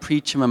I might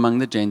preach Him among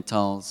the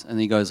Gentiles. And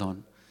he goes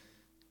on.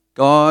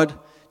 God,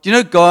 do you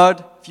know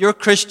God, if you're a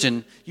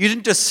Christian, you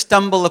didn't just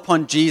stumble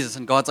upon Jesus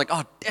and God's like,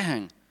 oh,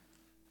 dang,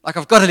 like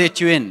I've got to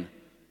let you in.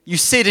 You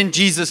said in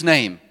Jesus'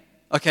 name.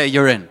 Okay,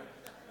 you're in.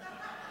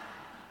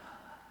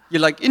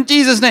 You're like, in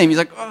Jesus' name. He's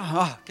like,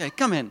 oh, okay,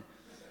 come in.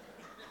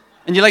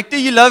 And you're like,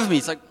 do you love me?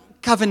 It's like,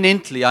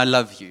 covenantally, I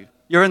love you.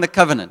 You're in the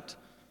covenant.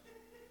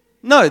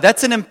 No,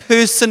 that's an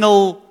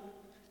impersonal,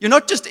 you're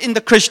not just in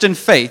the Christian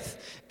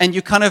faith and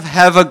you kind of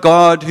have a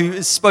God who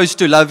is supposed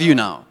to love you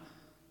now.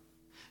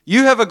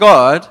 You have a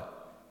God,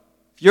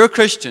 if you're a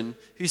Christian,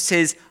 who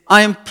says,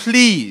 I am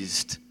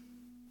pleased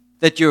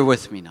that you're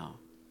with me now.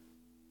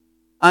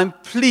 I'm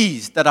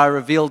pleased that I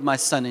revealed my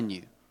Son in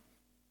you.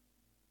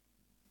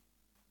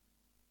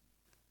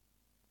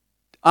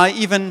 I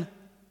even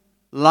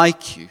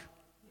like you.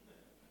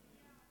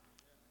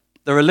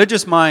 The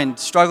religious mind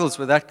struggles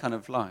with that kind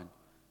of line.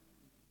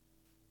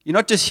 You're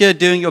not just here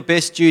doing your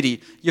best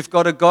duty. You've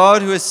got a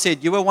God who has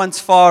said, you were once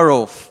far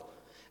off,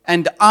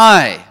 and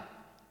I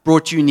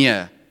brought you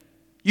near.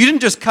 You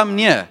didn't just come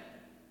near.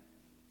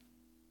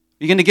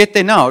 You're going to get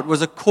there now. It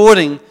was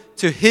according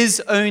to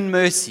His own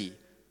mercy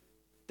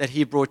that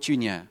He brought you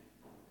near.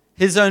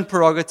 His own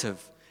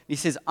prerogative. He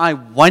says, I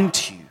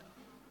want you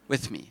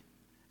with me.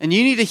 And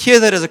you need to hear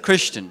that as a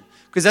Christian,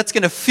 because that's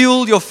going to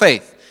fuel your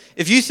faith.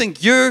 If you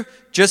think you're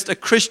just a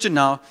Christian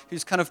now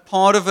who's kind of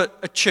part of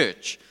a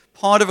church,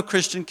 part of a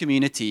Christian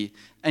community,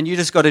 and you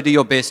just got to do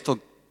your best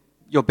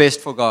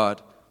for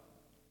God,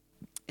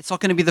 it's not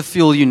going to be the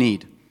fuel you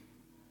need.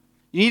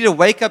 You need to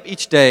wake up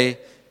each day,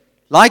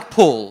 like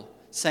Paul,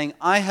 saying,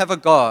 I have a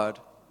God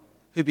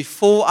who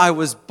before I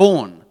was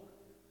born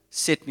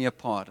set me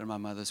apart in my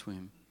mother's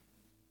womb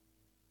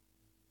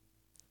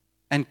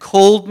and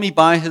called me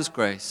by His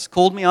grace,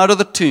 called me out of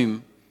the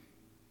tomb,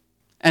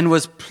 and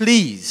was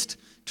pleased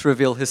to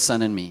reveal His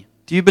Son in me.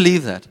 Do you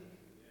believe that?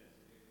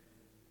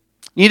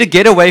 You need to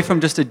get away from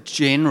just a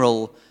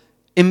general,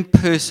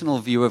 impersonal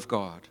view of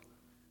God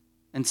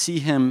and see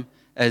Him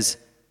as,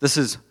 this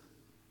is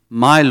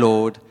my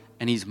Lord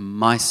and He's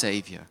my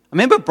Savior. I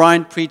remember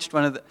Brian preached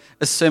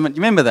a sermon, you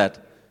remember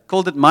that?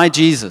 Called it My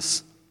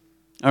Jesus.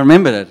 I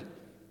remember it.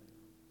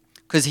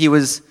 Because he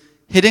was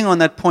hitting on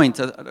that point,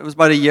 it was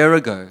about a year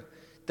ago,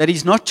 that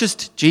He's not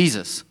just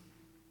Jesus.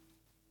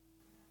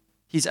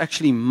 He's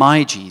actually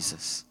my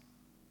Jesus.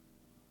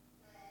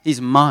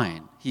 He's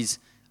mine.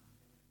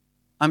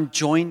 I'm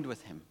joined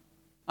with Him.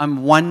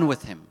 I'm one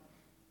with Him.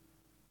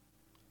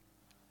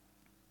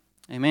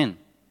 Amen.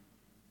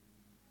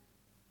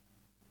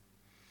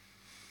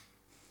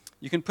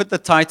 You can put the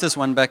Titus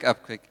one back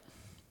up quick.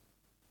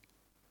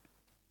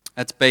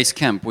 That's base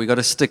camp. We've got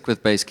to stick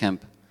with base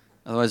camp.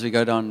 Otherwise we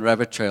go down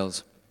rabbit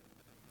trails.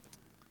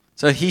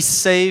 So He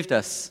saved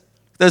us.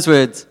 Those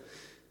words.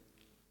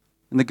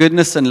 And the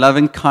goodness and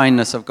loving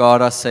kindness of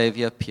God our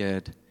Savior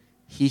appeared.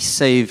 He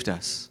saved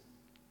us.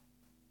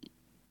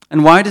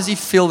 And why does He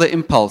feel the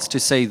impulse to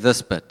say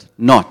this bit?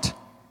 Not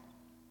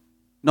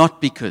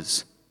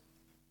because.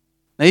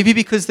 Maybe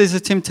because there's a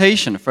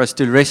temptation for us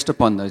to rest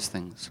upon those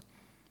things,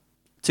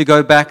 to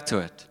go back to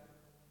it.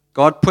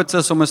 God puts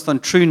us almost on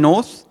true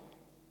north,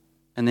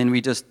 and then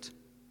we just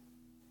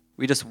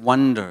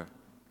wander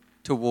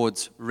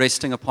towards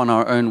resting upon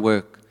our own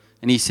work.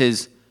 And He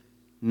says,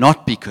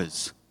 not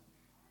because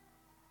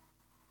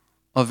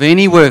of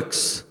any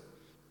works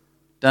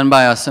done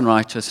by us in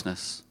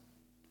righteousness,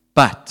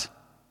 but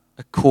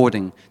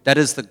according. That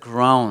is the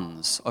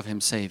grounds of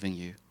Him saving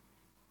you.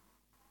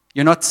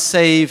 You're not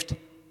saved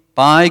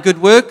by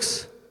good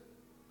works,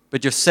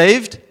 but you're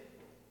saved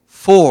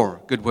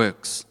for good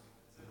works.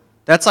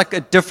 That's like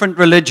a different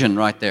religion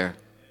right there.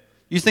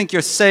 You think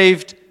you're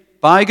saved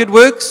by good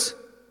works,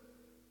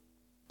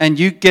 and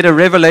you get a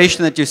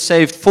revelation that you're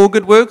saved for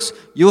good works,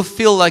 you'll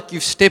feel like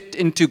you've stepped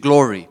into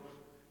glory.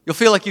 You'll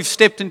feel like you've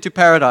stepped into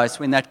paradise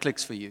when that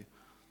clicks for you.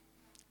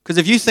 Because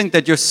if you think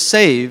that you're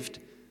saved,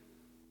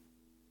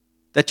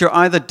 that you're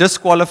either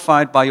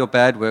disqualified by your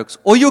bad works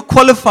or you're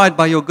qualified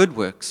by your good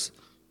works.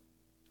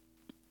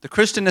 The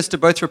Christian is to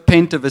both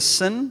repent of his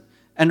sin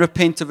and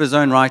repent of his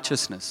own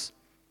righteousness.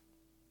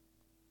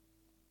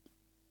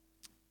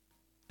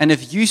 And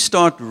if you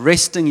start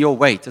resting your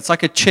weight, it's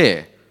like a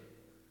chair.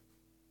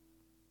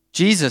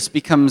 Jesus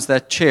becomes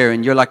that chair,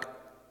 and you're like,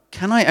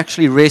 can I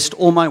actually rest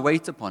all my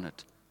weight upon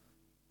it?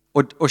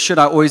 Or should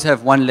I always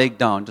have one leg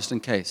down, just in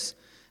case?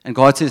 And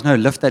God says, no,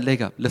 lift that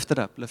leg up, lift it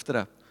up, lift it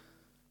up.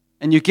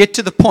 And you get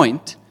to the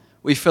point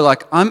where you feel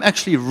like, I'm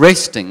actually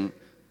resting.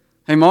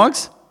 Hey,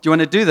 Marks, do you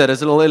want to do that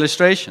as a little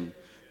illustration?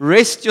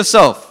 Rest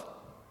yourself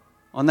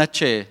on that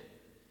chair.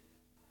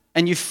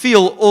 And you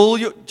feel all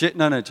your...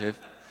 No, Jeff.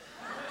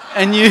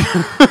 And you...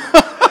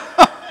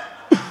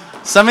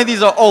 Some of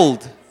these are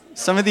old.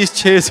 Some of these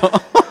chairs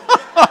are...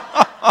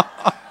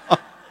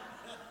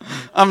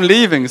 I'm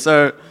leaving,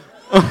 so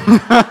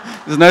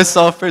there's no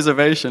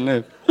self-preservation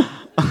left.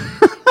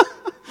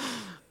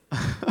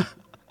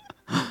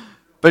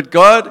 But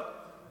God,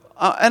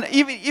 and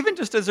even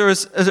just as a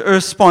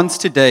response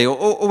today,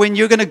 or when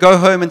you're going to go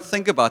home and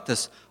think about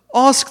this,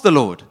 ask the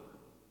Lord.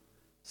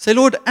 Say,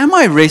 Lord, am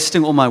I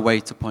resting all my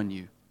weight upon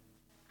you?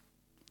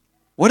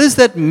 What does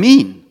that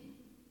mean?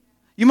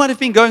 You might have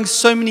been going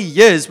so many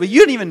years where you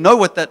don't even know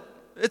what that,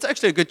 it's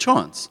actually a good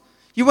chance.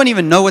 You won't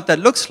even know what that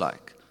looks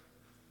like.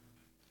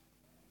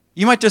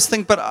 You might just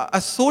think, but I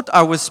thought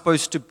I was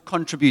supposed to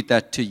contribute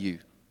that to you.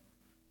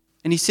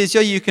 And he says,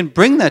 yeah, you can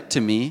bring that to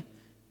me,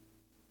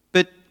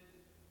 but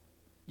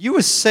you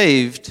were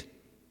saved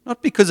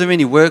not because of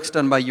any works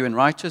done by you in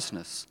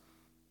righteousness.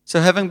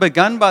 So having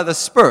begun by the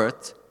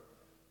Spirit,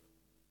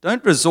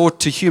 don't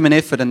resort to human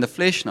effort in the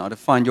flesh now to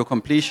find your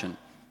completion.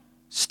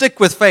 Stick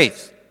with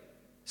faith.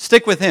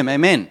 Stick with him.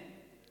 Amen.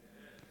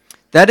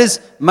 That is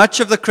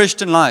much of the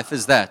Christian life,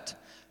 is that.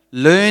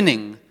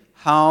 Learning,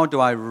 how do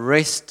I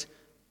rest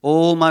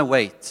all my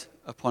weight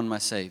upon my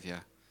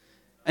Savior?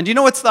 And you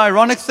know what's the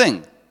ironic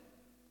thing?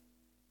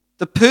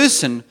 The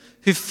person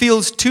who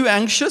feels too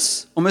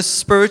anxious, almost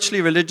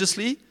spiritually,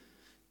 religiously,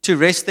 to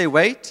rest their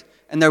weight,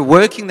 and they're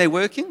working, they're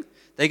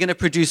going to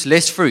produce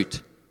less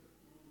fruit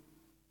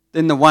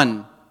than the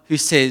one who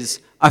says,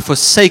 I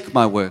forsake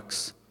my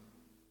works.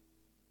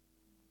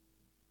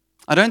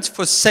 I don't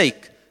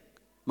forsake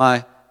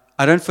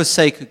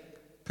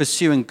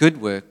pursuing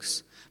good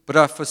works, but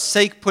I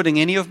forsake putting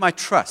any of my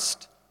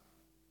trust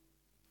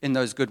in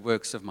those good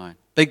works of mine.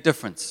 Big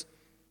difference.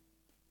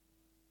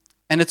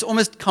 And it's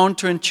almost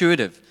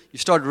counterintuitive. You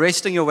start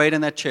resting your weight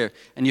in that chair,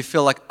 and you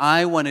feel like,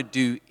 I want to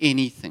do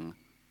anything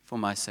for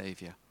my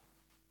Savior.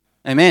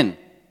 Amen.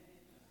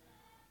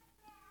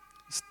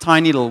 This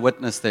tiny little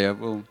witness there.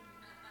 We'll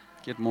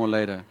get more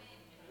later.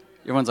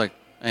 Everyone's like,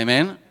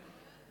 amen.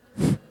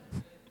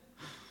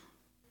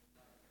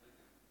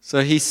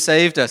 So he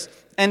saved us.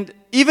 And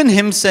even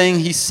him saying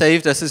he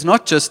saved us is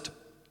not just,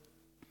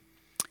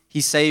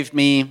 he saved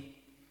me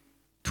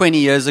 20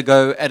 years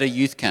ago at a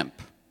youth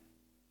camp.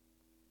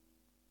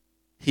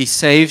 He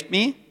saved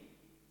me,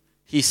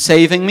 he's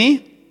saving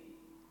me,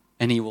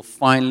 and he will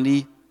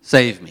finally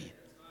save me.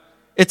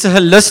 It's a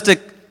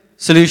holistic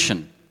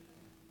solution.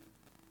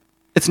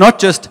 It's not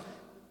just,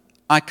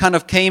 I kind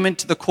of came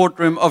into the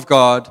courtroom of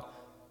God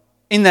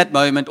in that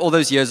moment all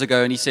those years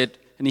ago, and he said,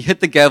 and he hit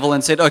the gavel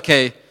and said,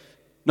 okay,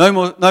 no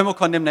more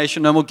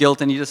condemnation, no more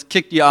guilt, and he just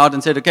kicked you out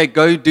and said, okay,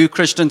 go do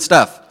Christian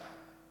stuff.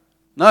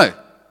 No.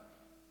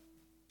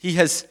 He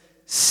has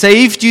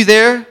saved you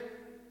there.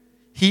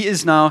 He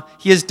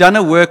has done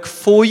a work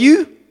for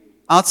you,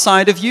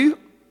 outside of you,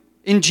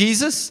 in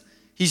Jesus.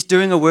 He's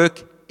doing a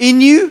work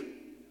in you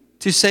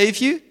to save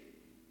you,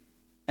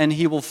 and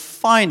he will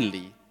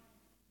finally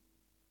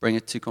bring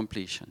it to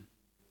completion.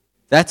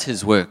 That's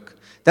his work.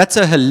 That's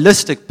a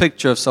holistic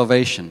picture of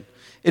salvation.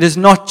 It is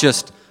not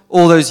just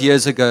all those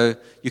years ago,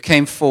 you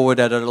came forward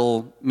at a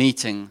little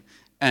meeting,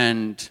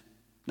 and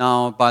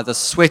now by the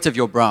sweat of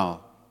your brow,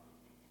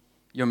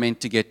 you're meant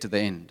to get to the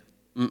end.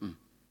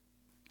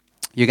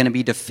 You're going to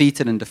be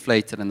defeated and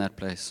deflated in that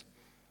place.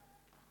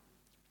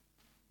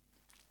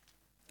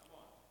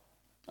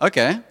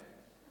 Okay.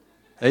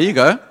 There you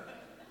go.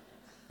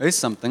 There's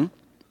something.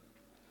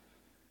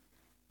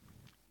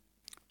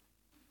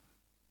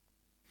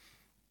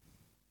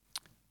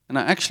 And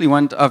I actually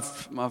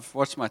I've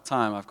watched my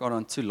time. I've got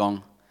on too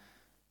long.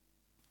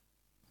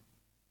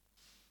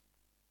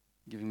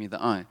 Giving me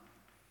the eye.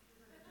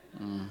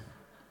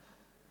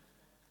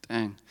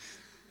 Dang.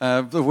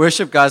 The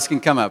worship guys can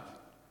come up.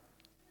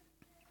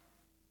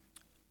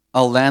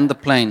 I'll land the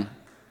plane.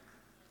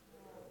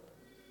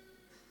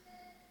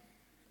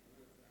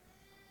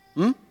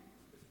 You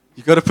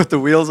got to put the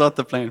wheels out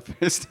the plane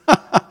first.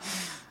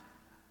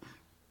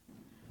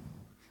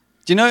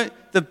 Do you know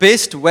the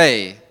best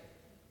way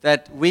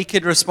that we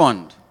could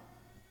respond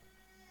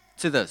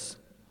to this,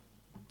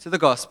 to the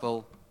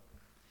gospel,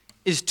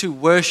 is to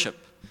worship?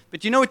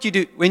 But you know what you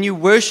do? When you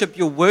worship,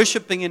 you're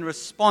worshiping in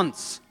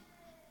response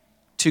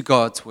to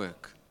God's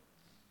work.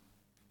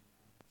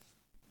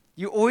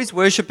 You're always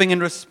worshiping in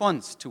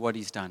response to what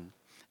he's done.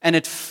 And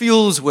it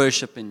fuels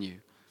worship in you.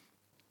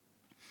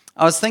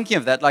 I was thinking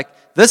of that, like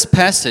this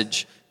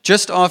passage,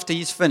 just after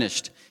he's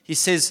finished, he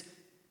says,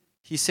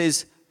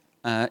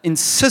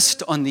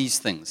 insist on these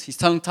things. He's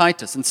telling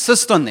Titus,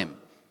 insist on them,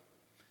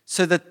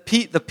 so that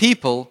the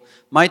people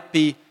might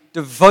be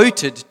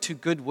devoted to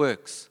good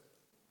works.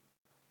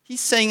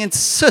 He's saying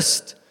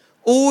insist.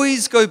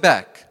 Always go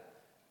back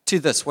to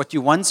this, what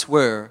you once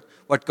were,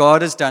 what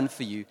God has done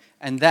for you,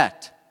 and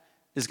that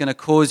is going to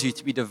cause you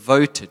to be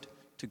devoted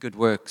to good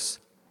works.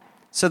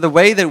 So the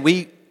way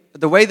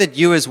that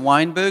you as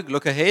Wynberg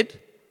look ahead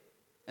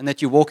and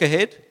that you walk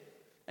ahead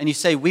and you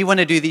say, we want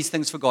to do these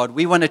things for God,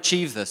 we want to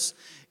achieve this,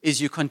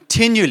 is you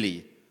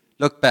continually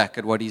look back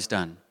at what He's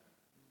done.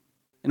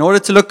 In order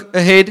to look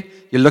ahead,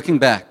 you're looking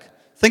back.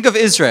 Think of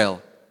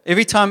Israel.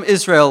 Every time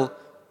Israel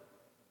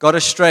got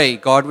astray,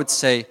 God would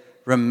say,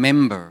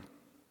 remember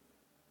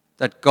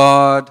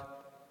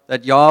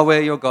that Yahweh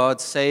your God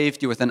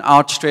saved you with an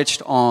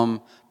outstretched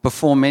arm,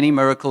 performed many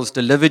miracles,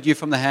 delivered you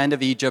from the hand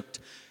of Egypt.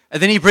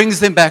 And then He brings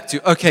them back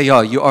to, okay,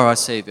 yeah, you are our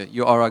Savior,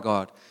 you are our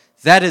God.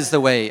 That is the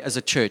way, as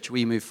a church,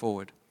 we move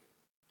forward,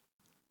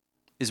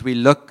 is we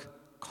look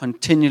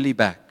continually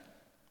back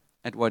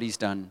at what He's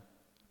done.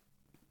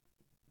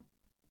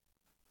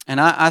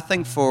 And I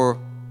think for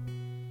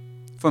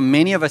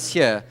many of us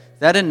here,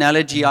 that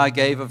analogy I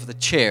gave of the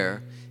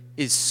chair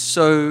is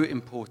so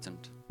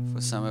important for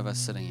some of us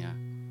sitting here.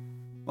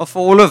 Well, for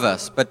all of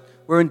us, but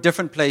we're in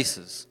different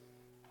places.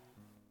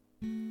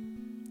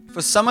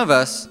 For some of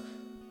us,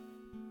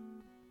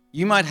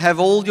 you might have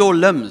all your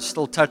limbs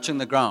still touching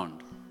the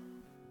ground.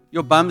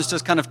 Your bum's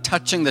just kind of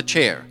touching the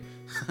chair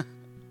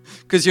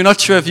because you're not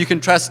sure if you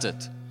can trust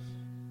it.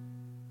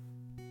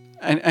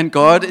 And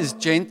God is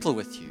gentle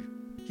with you.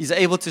 He's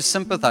able to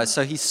sympathize,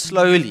 so He's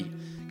slowly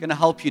going to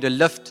help you to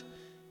lift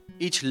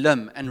each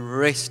limb and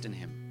rest in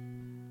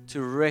Him.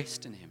 To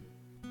rest in Him.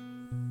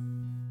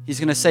 He's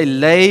going to say,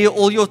 lay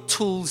all your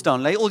tools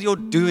down, lay all your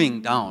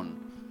doing down,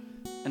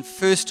 and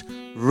first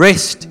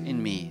rest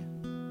in me.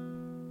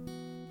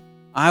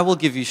 I will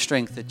give you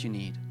strength that you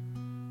need.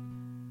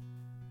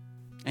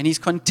 And He's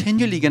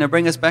continually going to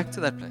bring us back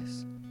to that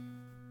place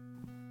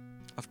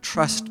of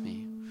trust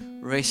me,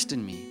 rest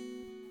in me.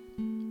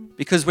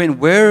 Because when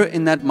we're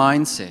in that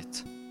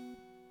mindset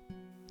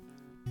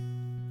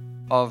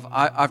of,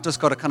 I've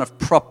just got to kind of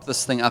prop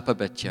this thing up a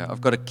bit here,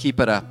 I've got to keep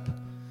it up,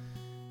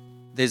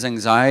 there's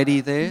anxiety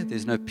there,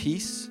 there's no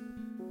peace.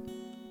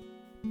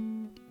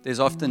 There's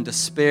often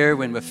despair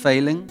when we're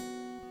failing.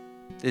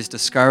 There's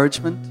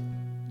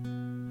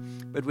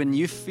discouragement. But when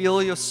you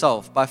feel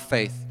yourself, by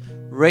faith,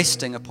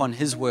 resting upon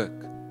His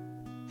work,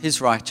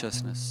 His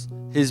righteousness,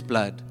 His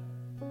blood,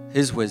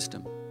 His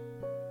wisdom,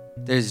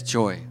 there's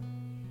joy.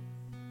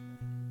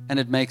 And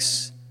it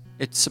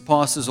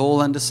surpasses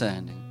all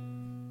understanding.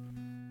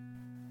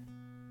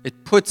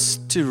 It puts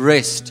to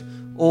rest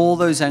all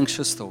those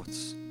anxious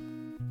thoughts.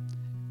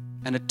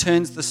 And it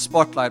turns the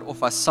spotlight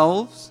off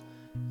ourselves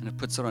and it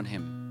puts it on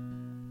Him.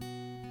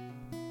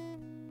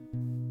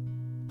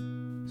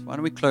 So why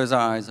don't we close our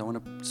eyes? I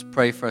want to just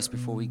pray for us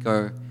before we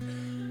go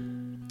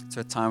to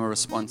a time of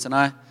response. And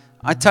I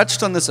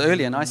touched on this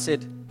earlier and I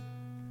said,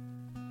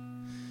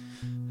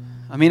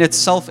 it's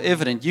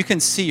self-evident. You can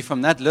see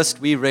from that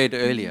list we read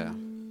earlier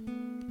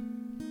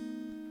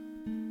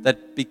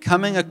that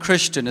becoming a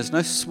Christian is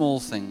no small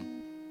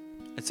thing.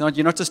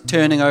 You're not just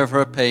turning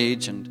over a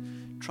page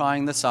and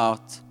trying this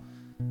out.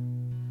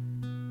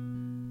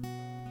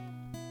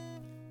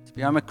 To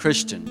become a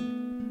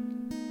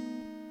Christian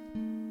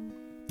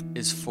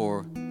is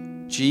for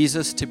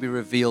Jesus to be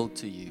revealed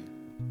to you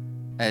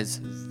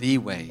as the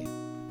way,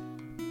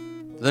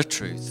 the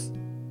truth,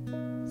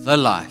 the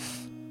life.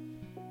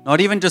 Not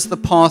even just the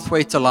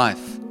pathway to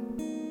life,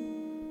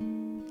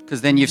 because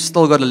then you've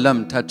still got a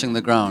limb touching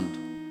the ground.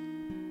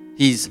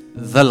 He's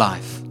the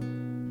life.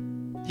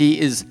 He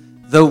is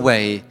the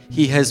way.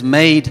 He has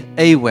made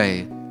a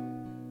way.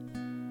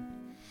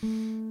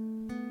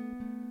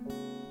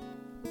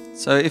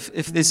 So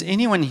if there's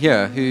anyone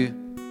here who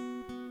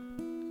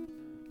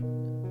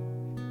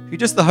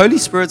just the Holy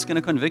Spirit's going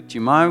to convict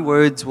you, my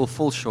words will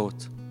fall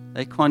short.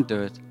 They can't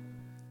do it.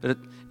 But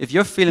if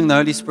you're feeling the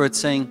Holy Spirit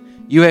saying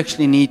you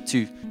actually need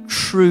to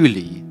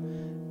truly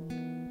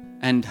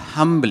and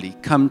humbly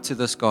come to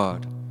this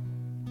God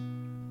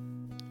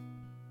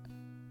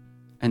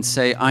and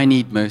say, I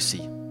need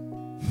mercy.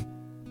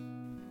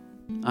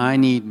 I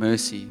need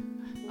mercy.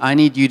 I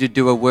need you to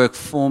do a work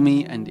for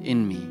me and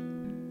in me.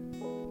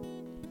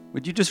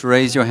 Would you just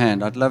raise your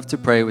hand? I'd love to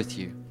pray with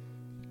you.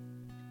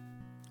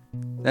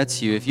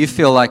 That's you. If you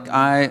feel like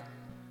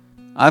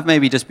I've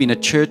maybe just been a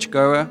church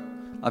goer,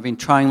 I've been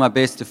trying my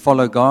best to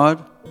follow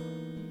God,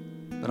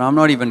 but I'm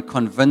not even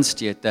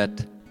convinced yet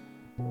that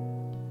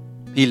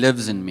He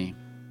lives in me,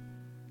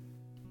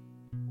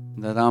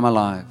 that I'm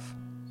alive.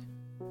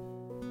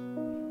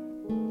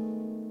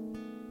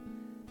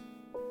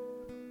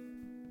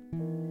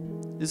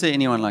 Is there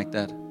anyone like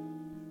that?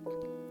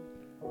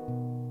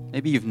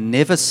 Maybe you've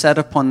never sat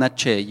upon that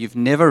chair. You've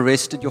never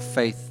rested your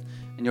faith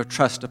and your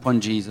trust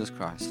upon Jesus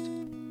Christ.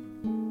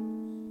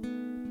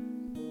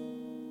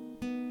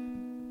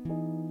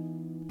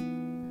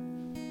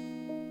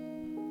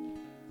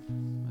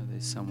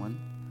 Someone.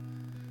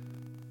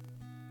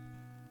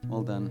 Well,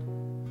 Well done.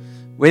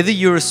 Whether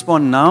you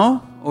respond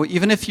now, or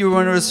even if you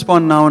want to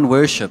respond now in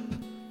worship,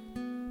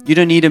 you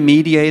don't need a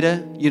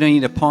mediator. You don't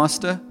need a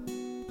pastor.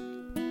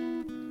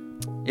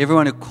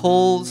 Everyone who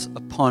calls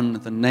upon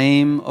the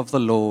name of the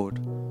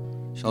Lord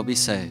shall be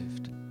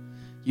saved.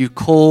 You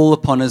call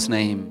upon His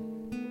name,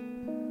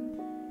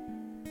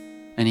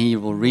 and He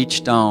will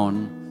reach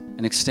down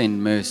and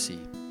extend mercy.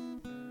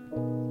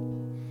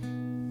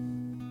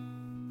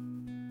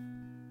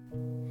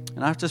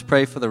 And I just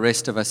pray for the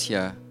rest of us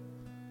here,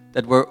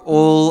 that we're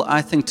all,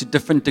 I think, to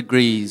different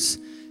degrees,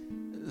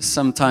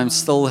 sometimes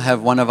still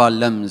have one of our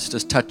limbs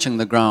just touching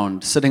the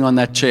ground, sitting on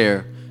that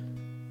chair,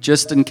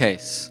 just in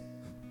case.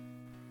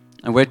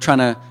 And we're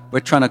trying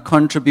to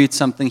contribute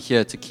something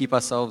here to keep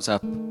ourselves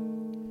up.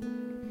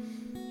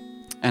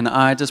 And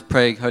I just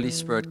pray, Holy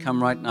Spirit,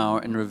 come right now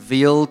and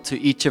reveal to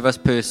each of us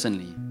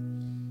personally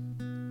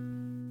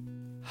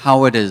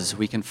how it is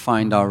we can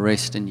find our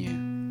rest in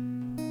You.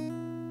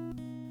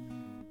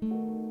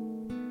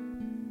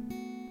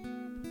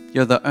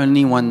 You're the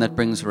only one that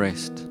brings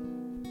rest.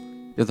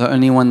 You're the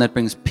only one that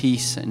brings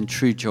peace and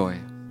true joy.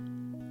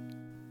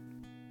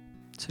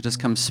 So just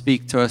come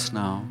speak to us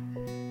now.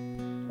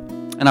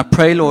 And I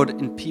pray, Lord,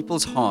 in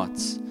people's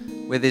hearts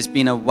where there's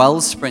been a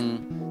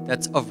wellspring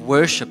that's of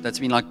worship that's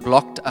been like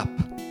blocked up.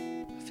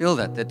 I feel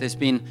that there's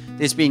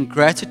been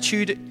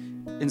gratitude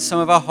in some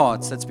of our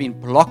hearts that's been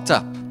blocked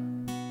up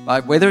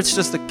by whether it's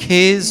just the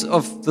cares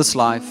of this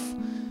life,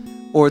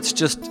 or it's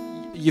just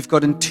you've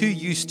gotten too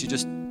used to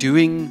just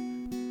doing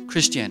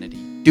Christianity,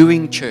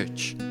 doing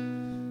church.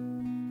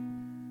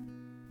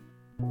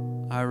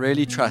 I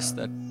really trust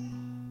that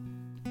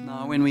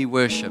now when we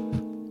worship,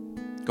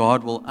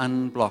 God will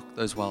unblock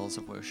those wells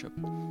of worship.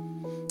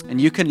 And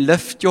you can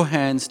lift your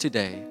hands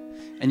today,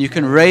 and you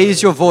can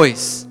raise your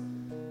voice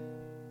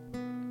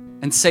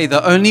and say,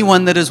 the only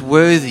one that is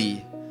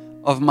worthy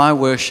of my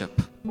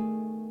worship,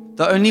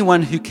 the only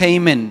one who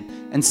came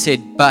in and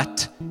said,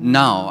 but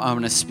now I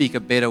want to speak a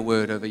better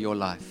word over your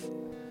life.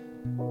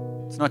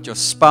 It's not your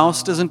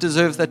spouse doesn't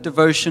deserve that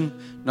devotion,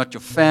 not your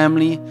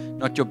family,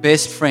 not your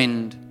best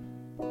friend,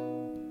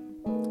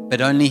 but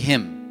only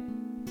Him.